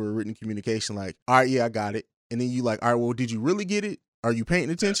 like, over written communication, like, all right, yeah, I got it, and then you like, all right, well, did you really get it? Are you paying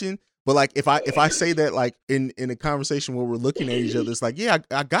attention? But like, if I say that like in a conversation where we're looking at each other, it's like, yeah,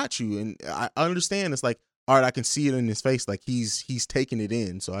 I got you, and I understand. It's like, all right, I can see it in his face, like he's taking it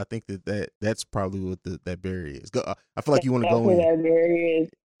in. So I think that's probably what that barrier is. I feel like you want to go in. That barrier is.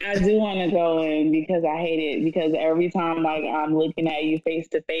 I do want to go in because I hate it, because every time like I'm looking at you face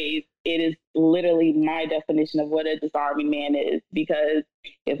to face, it is literally my definition of what a disarming man is. Because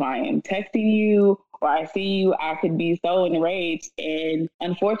if I am texting you or I see you, I could be so enraged. And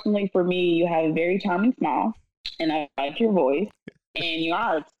unfortunately for me, you have a very charming smile, and I like your voice, and you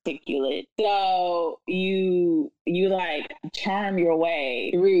are articulate. So you like charm your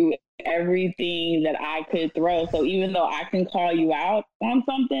way through everything that I could throw. So even though I can call you out on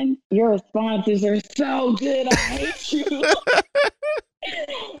something, your responses are so good. I hate you.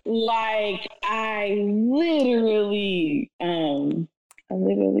 Like, I literally do.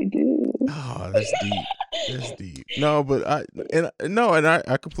 Oh, that's deep. That's deep. No, but I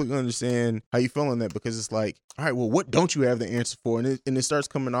completely understand how you feel on that, because it's like, all right, well, what don't you have the answer for? And it starts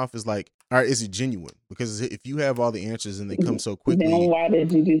coming off as like, all right, is it genuine? Because if you have all the answers and they come so quickly, then why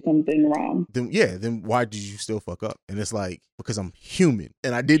did you do something wrong? Then why did you still fuck up? And it's like, because I'm human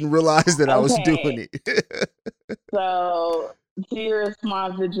and I didn't realize that I was doing it. So, to your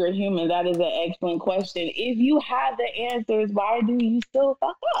response that you're human, that is an excellent question. If you have the answers, why do you still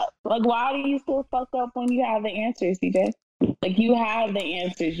fuck up? Like, why do you still fuck up when you have the answers, CJ? Like, you have the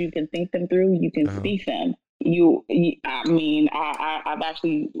answers. You can think them through. You can speak them. I mean, I've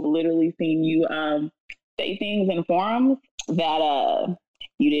actually literally seen you say things in forums that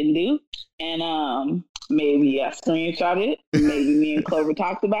you didn't do. And maybe I screenshot it. Maybe me and Clover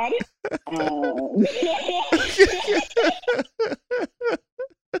talked about it.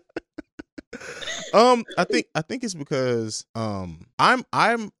 I think it's because I'm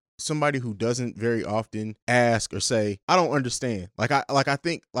somebody who doesn't very often ask or say, I don't understand.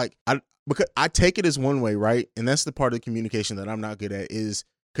 Because I take it as one way, right? And that's the part of the communication that I'm not good at, is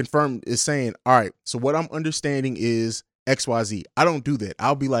saying, all right, so what I'm understanding is XYZ. I don't do that.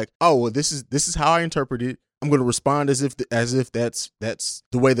 I'll be like, oh, well, this is how I interpret it. I'm going to respond as if that's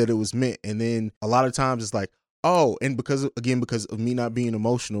the way that it was meant. And then a lot of times it's like, Oh, and because of me not being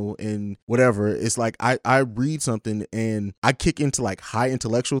emotional and whatever, it's like I read something and I kick into like high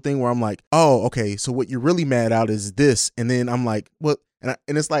intellectual thing where I'm like, oh, okay, so what you're really mad out is this, and then I'm like, what? And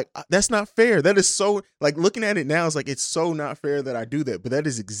it's like, that's not fair. That is so, like, looking at it now, it's like, it's so not fair that I do that, but that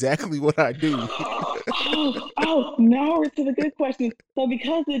is exactly what I do. Now we're to the good question. So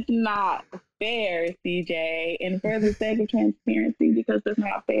because it's not fair, CJ, and for the sake of transparency, because it's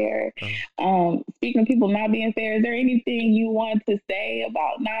not fair, speaking of people not being fair, is there anything you want to say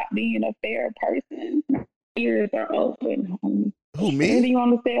about not being a fair person? Ears are open. Who, me? Anything you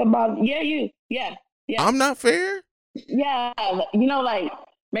want to say about, you? Yeah. I'm not fair? Yeah, like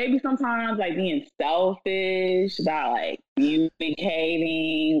maybe sometimes like being selfish about like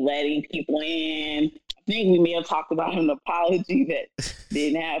communicating, letting people in. I think we may have talked about an apology that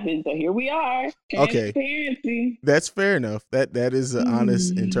didn't happen, so here we are. Okay, Transparency. that's fair enough. That is an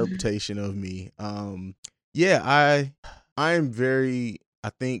honest interpretation of me. I am very, I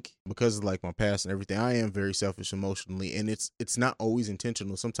think because of like my past and everything, I am very selfish emotionally, and it's not always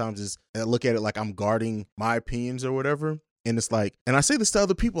intentional. Sometimes I look at it like I'm guarding my opinions or whatever. And it's like, and I say this to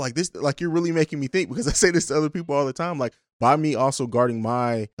other people like this, like you're really making me think, because I say this to other people all the time, like by me also guarding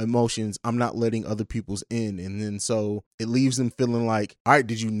my emotions, I'm not letting other people's in. And then so it leaves them feeling like, all right,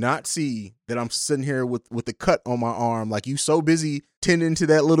 did you not see that I'm sitting here with the cut on my arm? Like you so busy tending to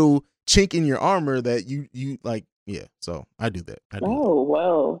that little chink in your armor that you like, yeah, so I do that.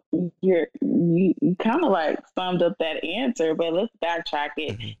 Well, you kind of like summed up that answer, but let's backtrack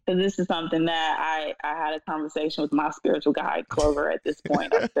it, because this is something that I had a conversation with my spiritual guide, Clover, at this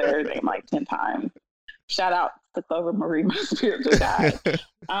point. I've said her name like 10 times. Shout out to Clover Marie, my spiritual guide.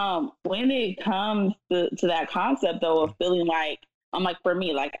 When it comes to that concept, though, of feeling like, I'm like, for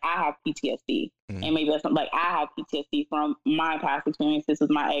me, like I have PTSD, and maybe that's like I have PTSD from my past experiences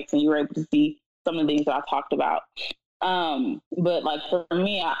with my ex, and you were able to see some of the things that I talked about. But like for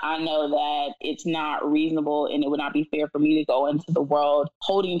me, I know that it's not reasonable and it would not be fair for me to go into the world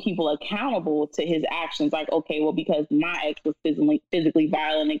holding people accountable to his actions. Like, okay, well, because my ex was physically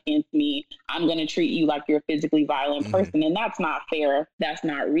violent against me, I'm going to treat you like you're a physically violent person. And that's not fair. That's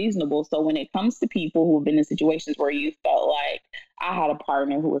not reasonable. So when it comes to people who have been in situations where you felt like, I had a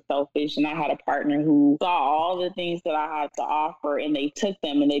partner who was selfish, and I had a partner who saw all the things that I had to offer, and they took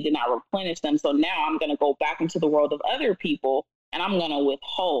them and they did not replenish them. So now I'm going to go back into the world of other people and I'm going to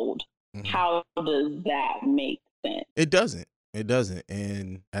withhold. How does that make sense? It doesn't.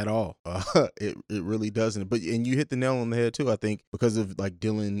 And at all. It really doesn't. But, and you hit the nail on the head too, I think, because of like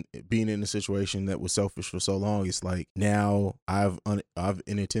being in a situation that was selfish for so long. It's like now I've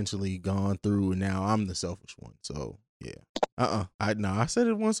unintentionally gone through, and now I'm the selfish one. So yeah. I said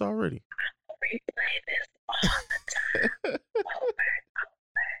it once already. I replay this all the time.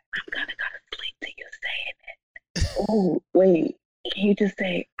 I'm gonna go to sleep till you saying it. Oh, wait. Can you just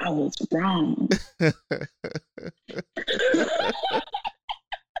say I was wrong?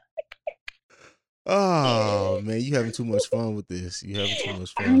 Oh man, you having too much fun with this. You having too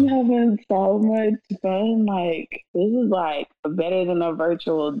much fun. I'm having so much fun. Like, this is like better than a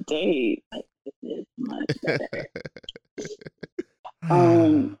virtual date. Like, this is much better.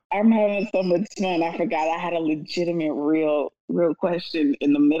 I'm having so much fun. I forgot I had a legitimate, real question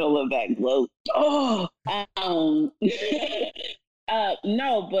in the middle of that gloat.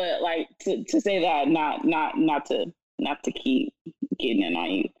 No, but like to say that, not to keep getting in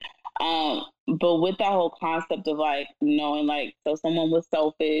on you. But with that whole concept of like knowing, like, so someone was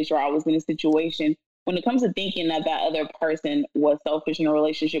selfish, or I was in a situation. When it comes to thinking that other person was selfish in a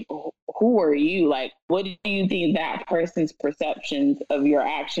relationship, who are you? Like, what do you think that person's perceptions of your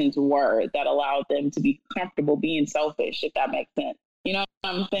actions were that allowed them to be comfortable being selfish, if that makes sense? You know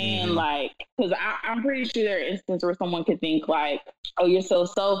what I'm saying? Like, because I'm pretty sure there are instances where someone could think like, oh, you're so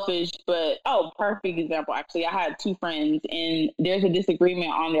selfish, but, perfect example. Actually, I had two friends and there's a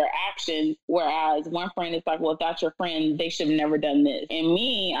disagreement on their actions, whereas one friend is like, well, if that's your friend, they should have never done this. And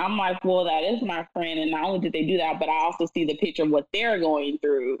me, I'm like, well, that is my friend. And not only did they do that, but I also see the picture of what they're going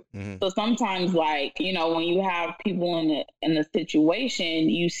through. So sometimes, like, you know, when you have people in the situation,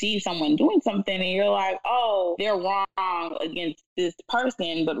 you see someone doing something and you're like, oh, they're wrong against this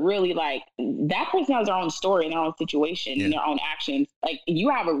person, but really, like, that person has their own story and their own situation and their own actions. Like, you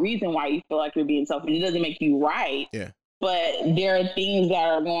have a reason why you feel like you're being selfish. It doesn't make you right. Yeah. But there are things that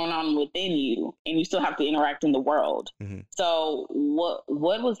are going on within you, and you still have to interact in the world. So what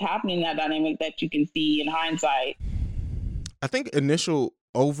was happening in that dynamic that you can see in hindsight? I think initial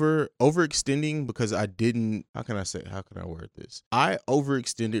overextending, because I didn't, how can I word this? I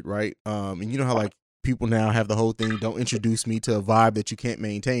overextended, right? And you know how like people now have the whole thing, don't introduce me to a vibe that you can't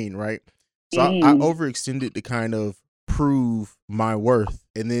maintain, right? So I overextended to kind of prove my worth.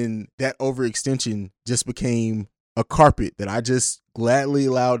 And then that overextension just became a carpet that I just gladly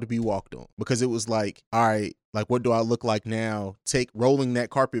allowed to be walked on, because it was like, all right, like, what do I look like now? Rolling that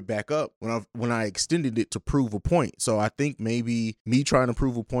carpet back up when I extended it to prove a point. So I think maybe me trying to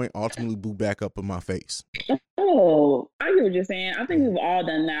prove a point ultimately blew back up in my face. Oh, I get what you're saying. I think we've all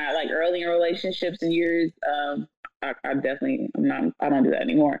done that, like early in relationships and years. I definitely, I don't do that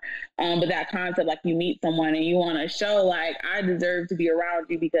anymore. But that concept, like you meet someone and you want to show, like, I deserve to be around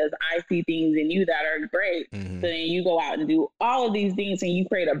you because I see things in you that are great. So then you go out and do all of these things and you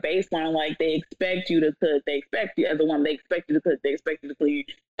create a baseline. Like, they expect you to cook, they expect you as a woman, they expect you to cook, they expect you to clean.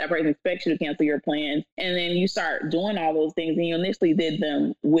 That person expects you to cancel your plans. And then you start doing all those things and you initially did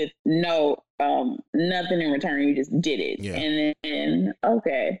them with nothing in return. You just did it. Yeah. And then,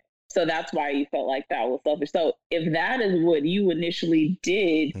 okay. So that's why you felt like that was selfish. So if that is what you initially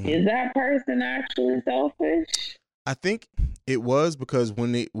did, is that person actually selfish? I think it was, because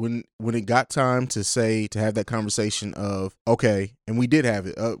when it got time to have that conversation of, okay, and we did have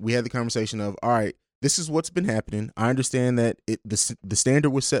it. We had the conversation of, all right, this is what's been happening. I understand that the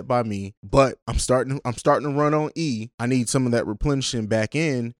standard was set by me, but I'm starting to run on E. I need some of that replenishing back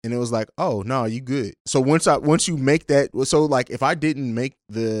in. And it was like, oh no, you good. So once you make that, so like if I didn't make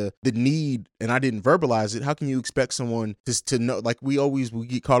the need and I didn't verbalize it, how can you expect someone to know? Like we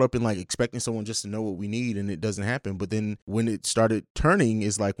get caught up in like expecting someone just to know what we need, and it doesn't happen. But then when it started turning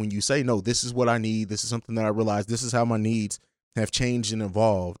is like when you say, no, this is what I need. This is something that I realized. This is how my needs have changed and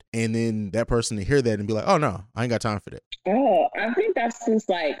evolved, and then that person to hear that and be like, oh no, I ain't got time for that. Oh, I think that's just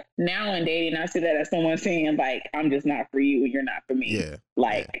like, now in dating, I see that as someone saying like, I'm just not for you and you're not for me. Yeah.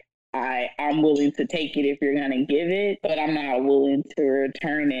 Like, yeah. I'm willing to take it if you're gonna give it, but I'm not willing to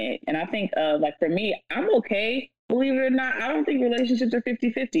return it. And I think like for me, I'm okay. Believe it or not, I don't think relationships are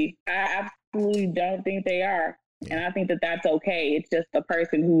 50-50. I absolutely don't think they are. And I think that that's okay. It's just the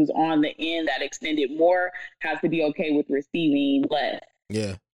person who's on the end that extended more has to be okay with receiving less.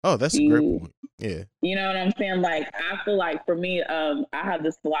 Yeah. Oh, that's a great point. Yeah. You know what I'm saying? Like, I feel like for me, I have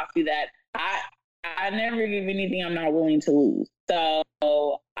this philosophy that I never give anything I'm not willing to lose. So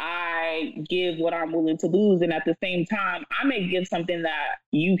I give what I'm willing to lose. And at the same time, I may give something that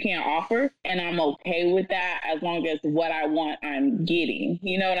you can't offer. And I'm okay with that as long as what I want, I'm getting.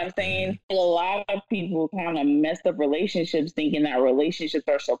 You know what I'm saying? A lot of people kind of mess up relationships thinking that relationships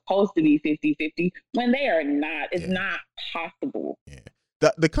are supposed to be 50-50 when they are not. It's not possible. Yeah.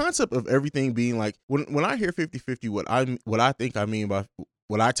 The concept of everything being like, when I hear 50-50, what I think I mean by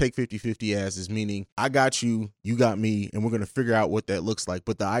what I take 50-50 as is meaning I got you, you got me, and we're going to figure out what that looks like.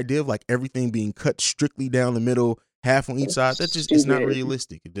 But the idea of like everything being cut strictly down the middle, half on each side, that just is not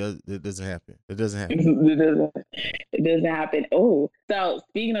realistic. It doesn't happen. It doesn't happen. It doesn't happen. Oh, so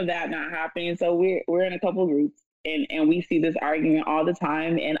speaking of that not happening, so we're in a couple groups and we see this argument all the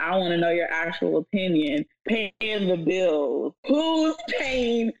time. And I want to know your actual opinion. Paying the bills. Who's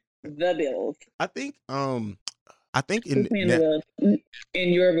paying the bills? I think in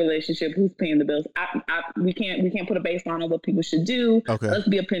your relationship, who's paying the bills? We can't put a baseline on what people should do. Okay. Let's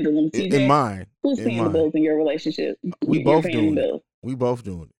be a pendulum. TJ, in mine, who's paying the bills in your relationship? We both doing it. We both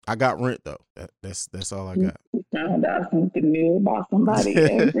doing it. I got rent though. That's all I got. You found out something new about somebody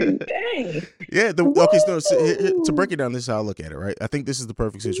every day. Yeah. To break it down, this is how I look at it. Right. I think this is the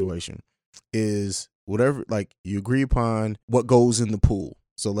perfect situation. Is whatever, like, you agree upon what goes in the pool.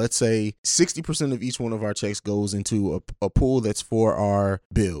 So let's say 60% of each one of our checks goes into a pool that's for our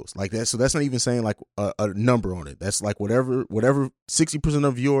bills, like that. So that's not even saying like a number on it. That's like whatever 60%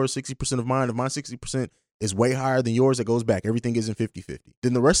 of yours, 60% of mine. If my 60% is way higher than yours, it goes back. Everything isn't 50-50.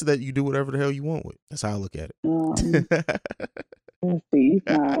 Then the rest of that you do whatever the hell you want with. That's how I look at it. Let's see, you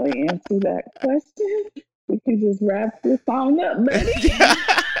finally answer that question. We can just wrap this on up, buddy.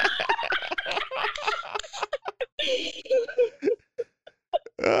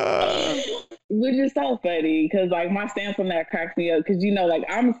 Which is so funny because like my stance on that cracks me up because like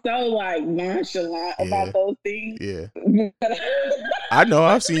I'm so like nonchalant about those things. Yeah. I know,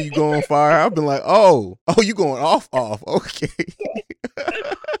 I've seen you go on fire. I've been like, oh, you going off. Okay.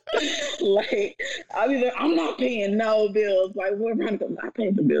 Like I'm not paying no bills. Like we're running, I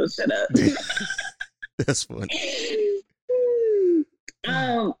pay the bills. Shut up. That's funny. Cause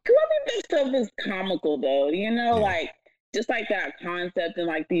I think this stuff is comical though. Like. Just like that concept and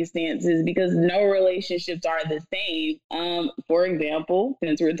like these stances, because no relationships are the same. For example,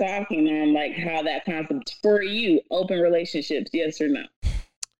 since we're talking on like how that concept for you, open relationships, yes or no?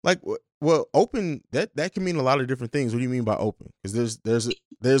 Like, well, open, that can mean a lot of different things. What do you mean by open? Because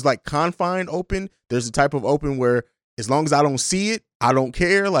there's like confined open. There's a type of open where as long as I don't see it, I don't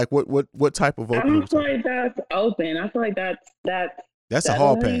care. Like what type of open? I don't feel like that's open. I feel like that's a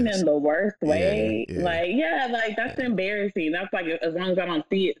hall pass in the worst way. Yeah. Like that's embarrassing. That's like, as long as I don't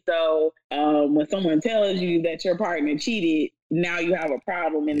see it. So when someone tells you that your partner cheated, now you have a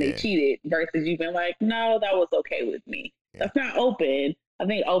problem and they cheated, versus you've been like, no, that was okay with me. That's not open. I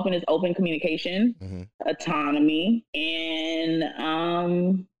think open is open communication, autonomy, and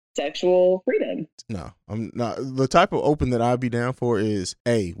sexual freedom. No, I'm not. The type of open that I'd be down for is,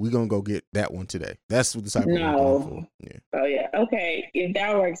 hey, we're gonna go get that one today. That's what the type of open I'm for. Yeah. Oh yeah. Okay. If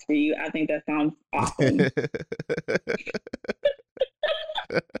that works for you, I think that sounds awesome.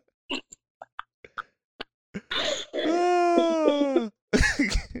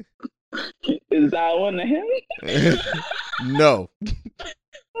 Is that one to him? No.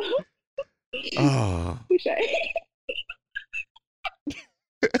 Oh.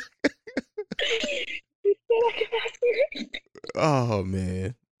 Oh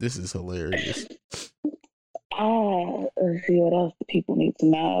man, this is hilarious. Let's see what else the people need to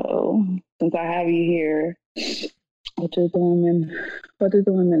know. Since I have you here, what does the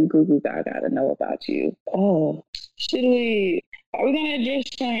women Goo gotta know about you? Oh, are we gonna address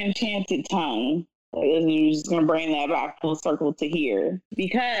your enchanted tongue? Like, you're just gonna bring that back full circle to here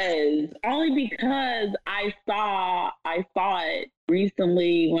because I saw it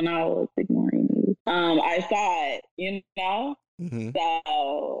recently when I was ignoring you. I saw it, you know. Mm-hmm.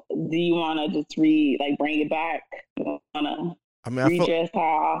 So, do you want to just bring it back? You want to redress how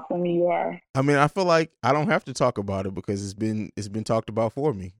awesome you are? I mean, I feel like I don't have to talk about it because it's been talked about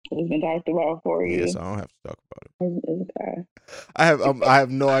for me. It's been talked about for you. Yes, I don't have to talk about it. Okay. I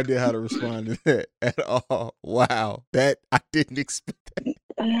have no idea how to respond to that at all. Wow, that I didn't expect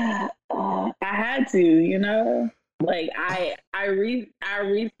that. I had to, you know. Like I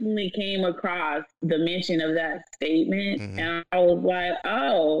recently came across the mention of that statement, and I was like,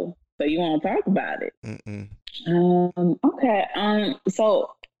 oh, so you want to talk about it? Okay.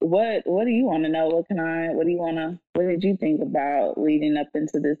 So what do you want to know? What did you think about leading up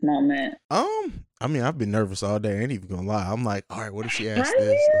into this moment? I mean, I've been nervous all day. I ain't even gonna lie. I'm like, all right, what if she asked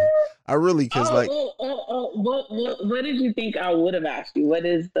this? I really, cause what did you think I would have asked you? What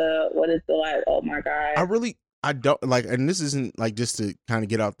is the like? Oh my God. I don't like, and this isn't like just to kind of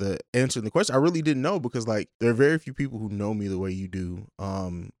get out the answer to the question. I really didn't know because like there are very few people who know me the way you do,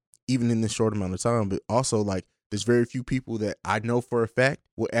 even in this short amount of time. But also like there's very few people that I know for a fact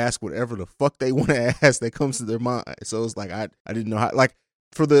will ask whatever the fuck they want to ask that comes to their mind. So it's like I didn't know how. Like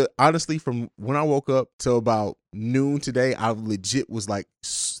honestly, from when I woke up till about noon today, I legit was like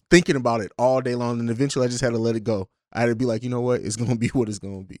thinking about it all day long, and eventually I just had to let it go. I had to be like, you know what, it's gonna be what it's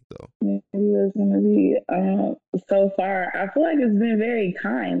gonna be. So it's gonna be. So far, I feel like it's been very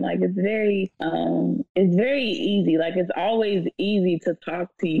kind. Like it's very easy. Like it's always easy to talk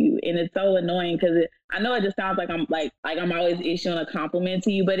to you, and it's so annoying because I know it just sounds like I'm always issuing a compliment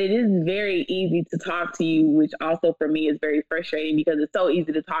to you, but it is very easy to talk to you, which also for me is very frustrating because it's so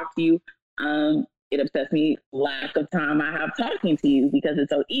easy to talk to you. It upsets me lack of time I have talking to you because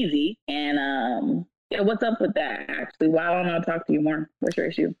it's so easy. And yeah, what's up with that? Actually, why don't I talk to you more? What's your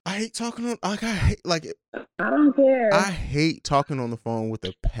issue? I hate talking on. I don't care. I hate talking on the phone with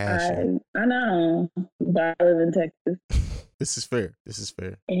a passion. I know, but I live in Texas. This is fair.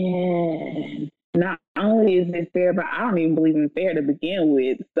 And not only is it fair, but I don't even believe in fair to begin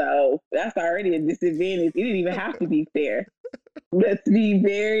with. So that's already a disadvantage. It didn't even have to be fair. Let's be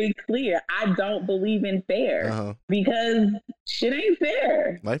very clear. I don't believe in fair because shit ain't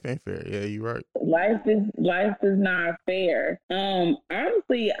fair. Life ain't fair. Yeah, you're right. Life is not fair.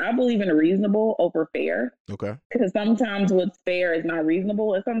 Honestly, I believe in reasonable over fair. Okay. Because sometimes what's fair is not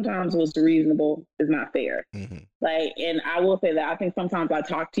reasonable, and sometimes what's reasonable is not fair. Like, and I will say that I think sometimes I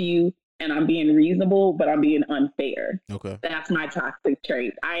talk to you and I'm being reasonable, but I'm being unfair. Okay. That's my toxic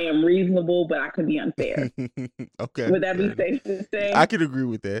trait. I am reasonable, but I can be unfair. Okay. Would that be safe to say? I could agree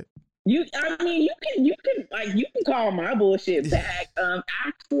with that. You can call my bullshit back.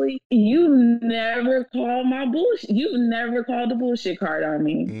 Actually, you never call my bullshit. You never called the bullshit card on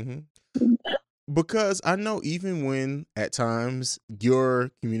me. Because I know even when at times your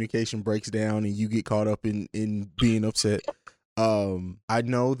communication breaks down and you get caught up in being upset, I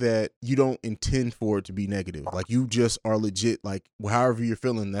know that you don't intend for it to be negative. Like you just are legit, like however you're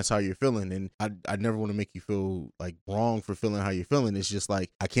feeling, that's how you're feeling. And I never want to make you feel like wrong for feeling how you're feeling. It's just like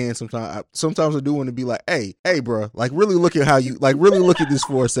I can sometimes I do want to be like, hey bro, like really look at how you really look at this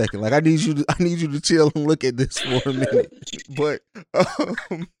for a second. Like I need you to chill and look at this for a minute. But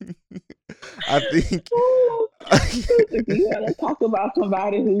I think If you want to talk about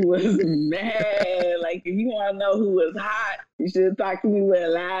somebody who was mad, like if you want to know who was hot, you should talk to me with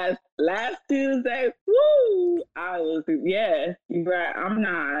last Tuesday. Woo! I was, yeah, you're right.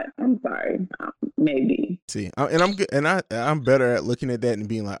 I'm sorry. Maybe. See, and I'm good, and I'm better at looking at that and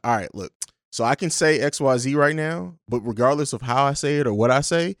being like, all right, look. So I can say XYZ right now, but regardless of how I say it or what I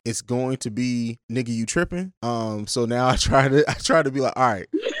say, it's going to be nigga, you tripping. So now I try to be like, all right.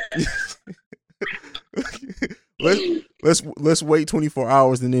 let's wait 24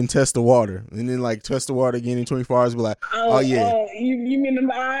 hours and then test the water, and then like test the water again in 24 hours. Be like, oh yeah, you mean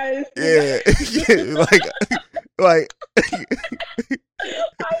the eyes? Yeah, yeah, like,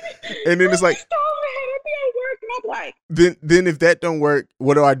 and then it's like, then if that don't work,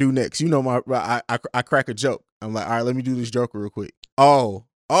 what do I do next? You know, I crack a joke. I'm like, all right, let me do this joke real quick. Oh,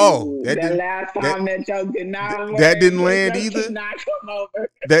 that didn't land either.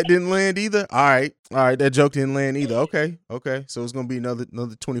 That didn't land either. All right, that joke didn't land either. Okay, so it's gonna be another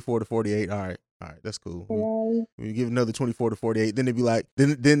 24 to 48. All right, that's cool. We give another 24 to 48. Then it'd be like,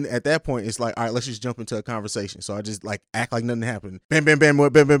 then at that point it's like, all right, let's just jump into a conversation. So I just like act like nothing happened. Bam, bam, bam,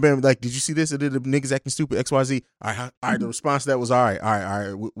 bam, bam, bam. Like, did you see this? Or did the niggas acting stupid? XYZ. All right. The response to that was all right.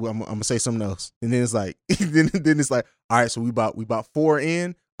 I'm gonna say something else. And then it's like, then it's like, all right. So we about 4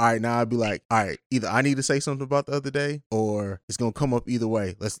 in. All right, now I'd be like, all right, either I need to say something about the other day, or it's gonna come up either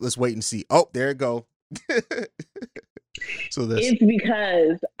way. Let's wait and see. Oh, there it go. So it's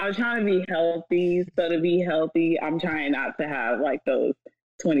because I'm trying to be healthy. So to be healthy, I'm trying not to have like those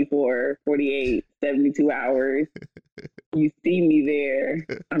 24, 48, 72 hours. You see me there.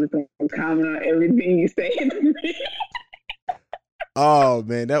 I'm just gonna comment on everything you say to me. Oh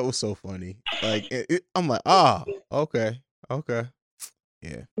man, that was so funny. Like I'm like, okay.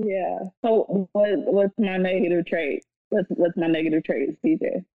 Yeah. Yeah. So what's my negative trait? What's my negative trait,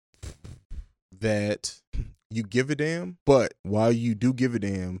 CJ? That you give a damn, but while you do give a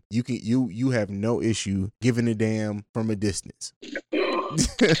damn, you have no issue giving a damn from a distance.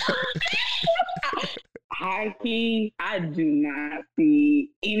 I do not see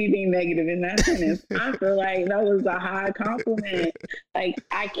anything negative in that sentence. I feel like that was a high compliment. Like,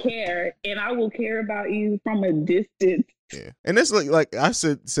 I care, and I will care about you from a distance. Yeah, and that's like I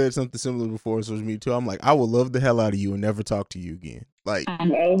said something similar before on social media too. I'm like, I will love the hell out of you and never talk to you again. Like,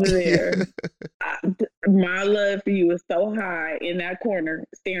 I'm over there. My love for you is so high in that corner,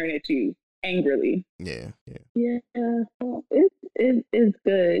 staring at you angrily. Yeah. It's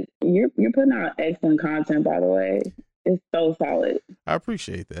good. You're putting out excellent content, by the way. It's so solid. I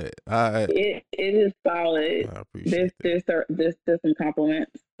appreciate that. It is solid. I appreciate that. There's some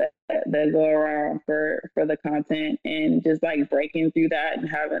compliments that go around for the content, and just like breaking through that and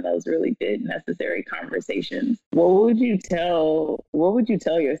having those really good necessary conversations. What would you tell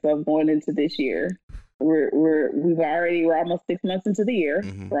yourself going into this year? We're almost 6 months into the year.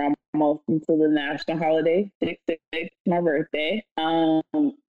 Mm-hmm. We're almost into the national holiday. 6/6, my birthday. And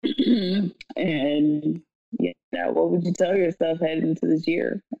yeah, what would you tell yourself heading into this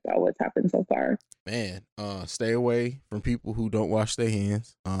year about what's happened so far? Man, stay away from people who don't wash their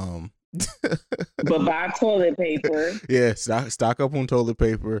hands. But buy toilet paper. Yeah, stock up on toilet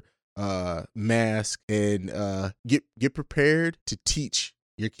paper, mask, and get prepared to teach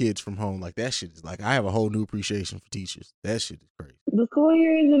your kids from home. Like, that shit is like, I have a whole new appreciation for teachers. That shit is crazy. The school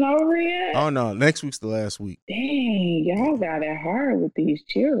year isn't over yet? Oh no, next week's the last week. Dang, y'all got it hard with these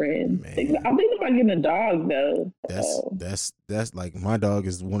children. Man. I'm thinking about getting a dog though. That's like, my dog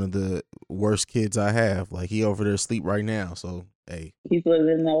is one of the worst kids I have. Like, he over there asleep right now. So hey, he's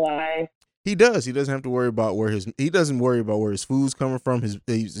living the life. He does. He doesn't have to worry about where his food's coming from.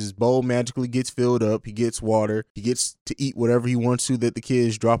 His bowl magically gets filled up. He gets water. He gets to eat whatever he wants to that the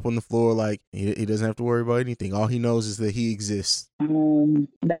kids drop on the floor. Like, he doesn't have to worry about anything. All he knows is that he exists.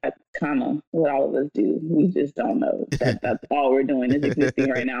 That's kind of what all of us do. We just don't know. That's all we're doing is existing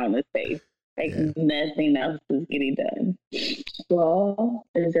right now in this space. Like, nothing else is getting done. Well,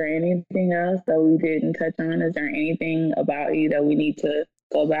 is there anything else that we didn't touch on? Is there anything about you that we need to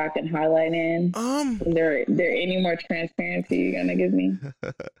go back and highlight in? Is there any more transparency you're gonna give me?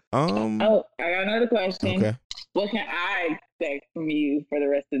 Oh, I got another question. Okay. What can I expect from you for the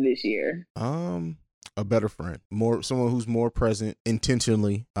rest of this year? A better friend, someone who's more present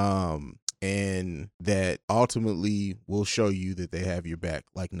intentionally, and that ultimately will show you that they have your back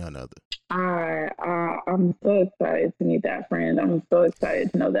like none other. I'm so excited to meet that friend. I'm so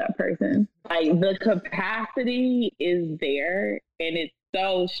excited to know that person. Like, the capacity is there, and it's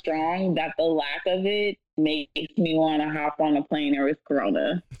so strong that the lack of it makes me want to hop on a plane or with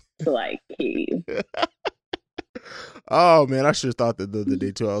Corona to like hit you. Oh man, I should have thought that the other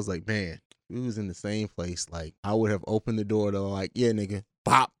day too. I was like, man, we was in the same place, like I would have opened the door to like, yeah, nigga,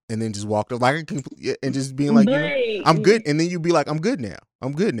 pop, and then just walked up like and just being like, I'm good, and then you'd be like, I'm good now.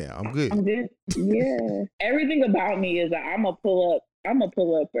 I'm good. Yeah. Everything about me is that I'm a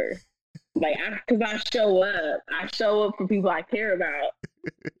pull-upper. Like, because I show up for people I care about.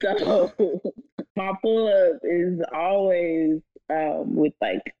 So my pull-up is always with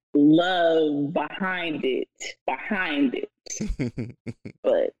like love behind it.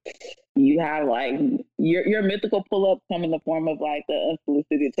 But you have like your mythical pull-up come in the form of like the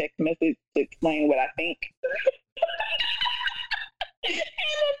unsolicited text message to explain what I think.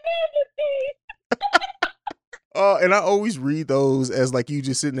 Oh, and I always read those as like you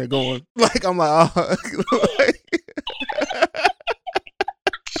just sitting there going, like I'm like, oh.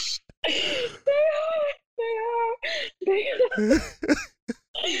 They are. So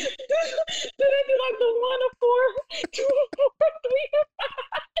they be like the 1 of 4, 2 of 4, 3 of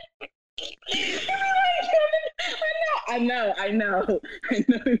 5. I know. I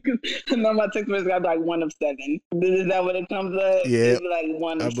know my text message got like 1 of 7. Is that what it comes up? Yeah. It's like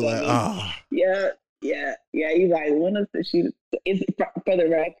 1 of 7. Like, oh. Yeah. He's like 1 of 7. It's for the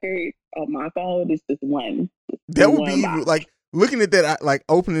record on my phone. It's just 1. That would be even, like looking at that, like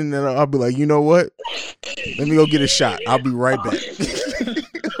opening that up. I'll be like, you know what? Let me go get a shot. I'll be right back.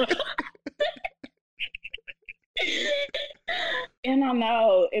 And I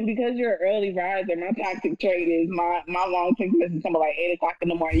know, and because you're an early riser, my toxic trait is my long text message come like 8 o'clock in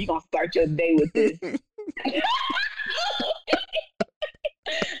the morning. You're gonna start your day with this.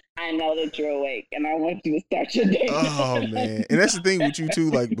 I know that you're awake, and I want you to start your day. Oh man, and that's the thing with you too.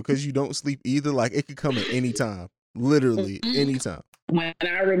 Like because you don't sleep either, like it could come at any time, literally any time. When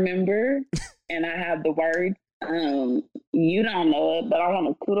I remember, and I have the words, you don't know it, but I want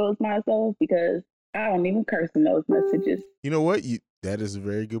to kudos myself because I don't even curse in those messages. You know what? That is a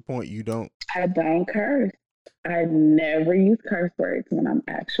very good point. You don't. I don't curse. I never use curse words when I'm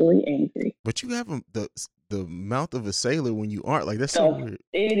actually angry. But you have the mouth of a sailor when you aren't. Like that's so weird.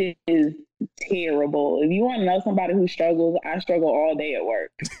 It is terrible. If you want to know somebody who struggles, I struggle all day at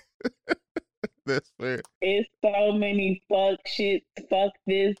work. That's fair. It's so many fuck shit, fuck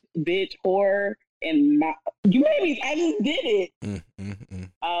this, bitch, whore. And you made me. I just did it.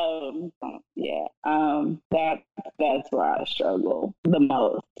 That's where I struggle the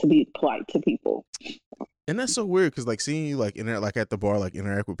most, to be polite to people. And that's so weird because like seeing you like like at the bar, like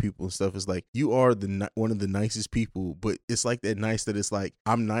interact with people and stuff is like you are one of the nicest people, but it's like that nice that it's like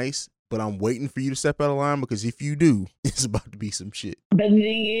I'm nice, but I'm waiting for you to step out of line because if you do, it's about to be some shit. But the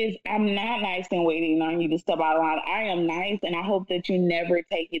thing is, I'm not nice and waiting on you to step out of line. I am nice, and I hope that you never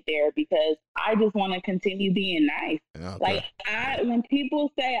take it there because I just want to continue being nice. Okay. Like when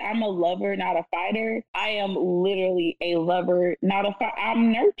people say I'm a lover, not a fighter, I am literally a lover, not a fighter.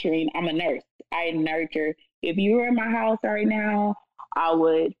 I'm nurturing. I'm a nurse. I nurture. If you were in my house right now, I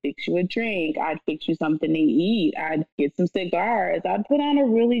would fix you a drink. I'd fix you something to eat. I'd get some cigars. I'd put on a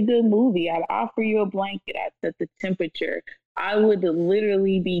really good movie. I'd offer you a blanket. I'd set the temperature. I would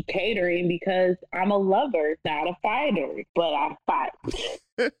literally be catering because I'm a lover, not a fighter, but I fight.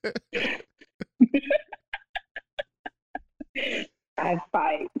 I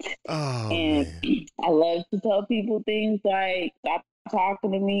fight. Oh, and man. I love to tell people things like, stop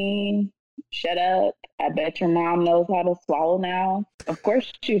talking to me. Shut up. I bet your mom knows how to swallow now. Of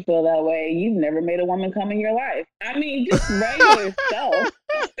course you feel that way. You've never made a woman come in your life. I mean, just regular stuff.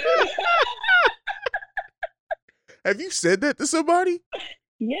 Have you said that to somebody?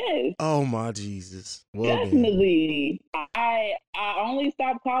 Yes. Oh my Jesus. Well, definitely. I only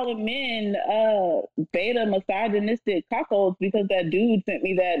stopped calling men beta misogynistic cuckolds because that dude sent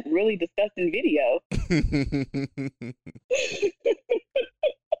me that really disgusting video.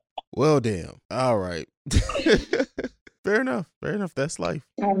 Well, damn. All right. Fair enough. That's life.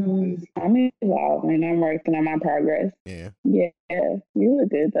 I'm evolving. I'm working on my progress. Yeah. Yeah. You look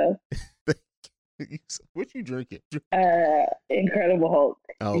good though. What you drinking? Incredible Hulk.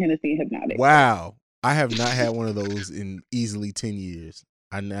 Hennessy Hypnotic. Wow. I have not had one of those in easily 10 years.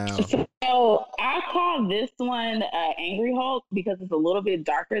 So I call this one Angry Hulk because it's a little bit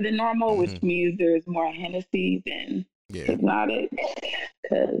darker than normal, which means there's more Hennessy than Hypnotic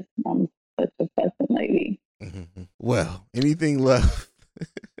because I'm such a fussing lady. Well, anything left?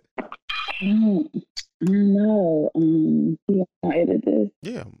 No. You want to edit this?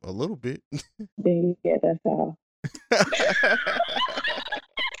 Yeah, a little bit. Yeah, that's all.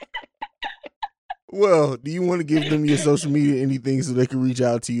 Well, do you want to give them your social media, anything, so they can reach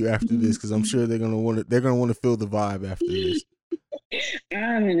out to you after this? Because I'm sure they're gonna want to feel the vibe after this.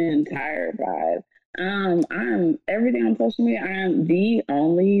 I'm an entire vibe. I'm everything on social media. I am the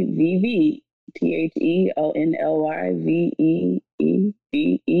only VV. TheonlyVeebee.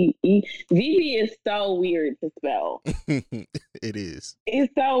 VB is so weird to spell. It is.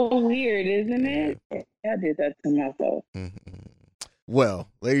 It's so weird, isn't it? I did that to myself. Well,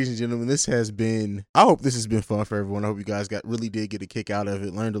 ladies and gentlemen, I hope this has been fun for everyone. I hope you guys really did get a kick out of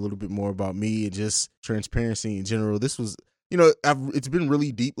it, learned a little bit more about me and just transparency in general. This was, it's been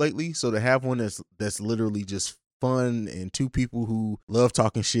really deep lately. So to have one that's literally just fun and two people who love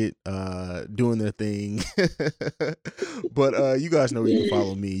talking shit, doing their thing. But you guys know where you can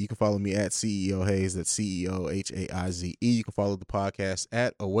follow me. You can follow me at CEO Hayes. That's CEOHAIZE. You can follow the podcast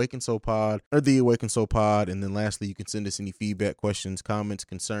at Awaken Soul Pod or The Awaken Soul Pod. And then lastly, you can send us any feedback, questions, comments,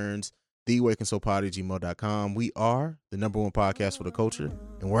 concerns, theawakensoulpod@gmail.com. We are the #1 podcast for the culture,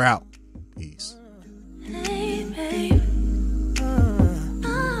 and we're out. Peace. Hey, babe.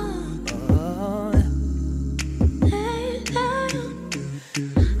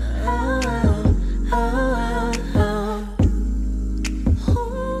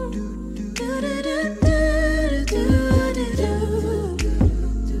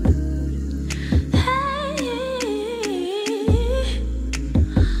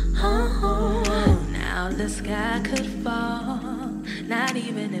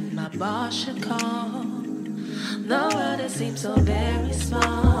 Boss should call. The world, it seems so very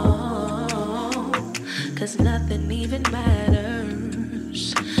small, 'cause nothing even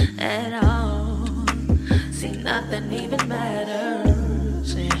matters at all. See, nothing even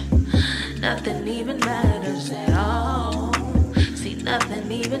matters, yeah. Nothing even matters at all. See,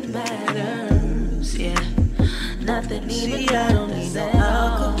 nothing even matters, yeah. Nothing even matters at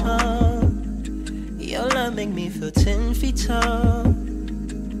all. Your love make me feel 10 feet tall.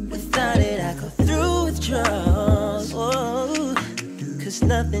 Without it, I go through withdrawals. Oh, 'cause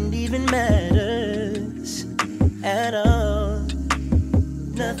nothing even matters at all.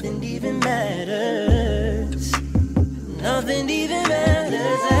 Nothing even matters. Nothing even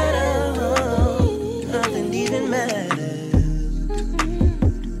matters at all. Nothing even matters.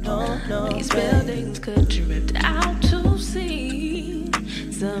 No, these buildings could drift out to sea.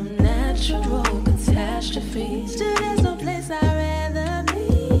 Some natural catastrophe. Still, there's no place I'd rather be.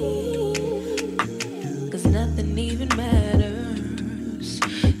 Nothing even matters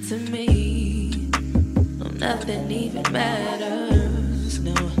to me. No, nothing even matters.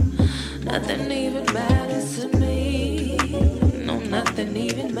 No, nothing even matters to me. No, nothing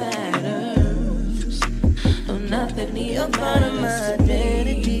even matters. No, nothing even matters to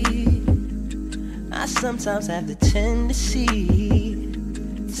me. I sometimes have the tendency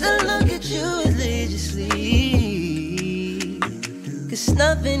to look at you religiously, 'cause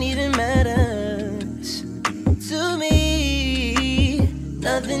nothing even matters to me.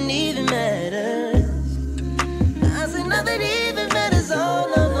 Nothing even matters. I say nothing even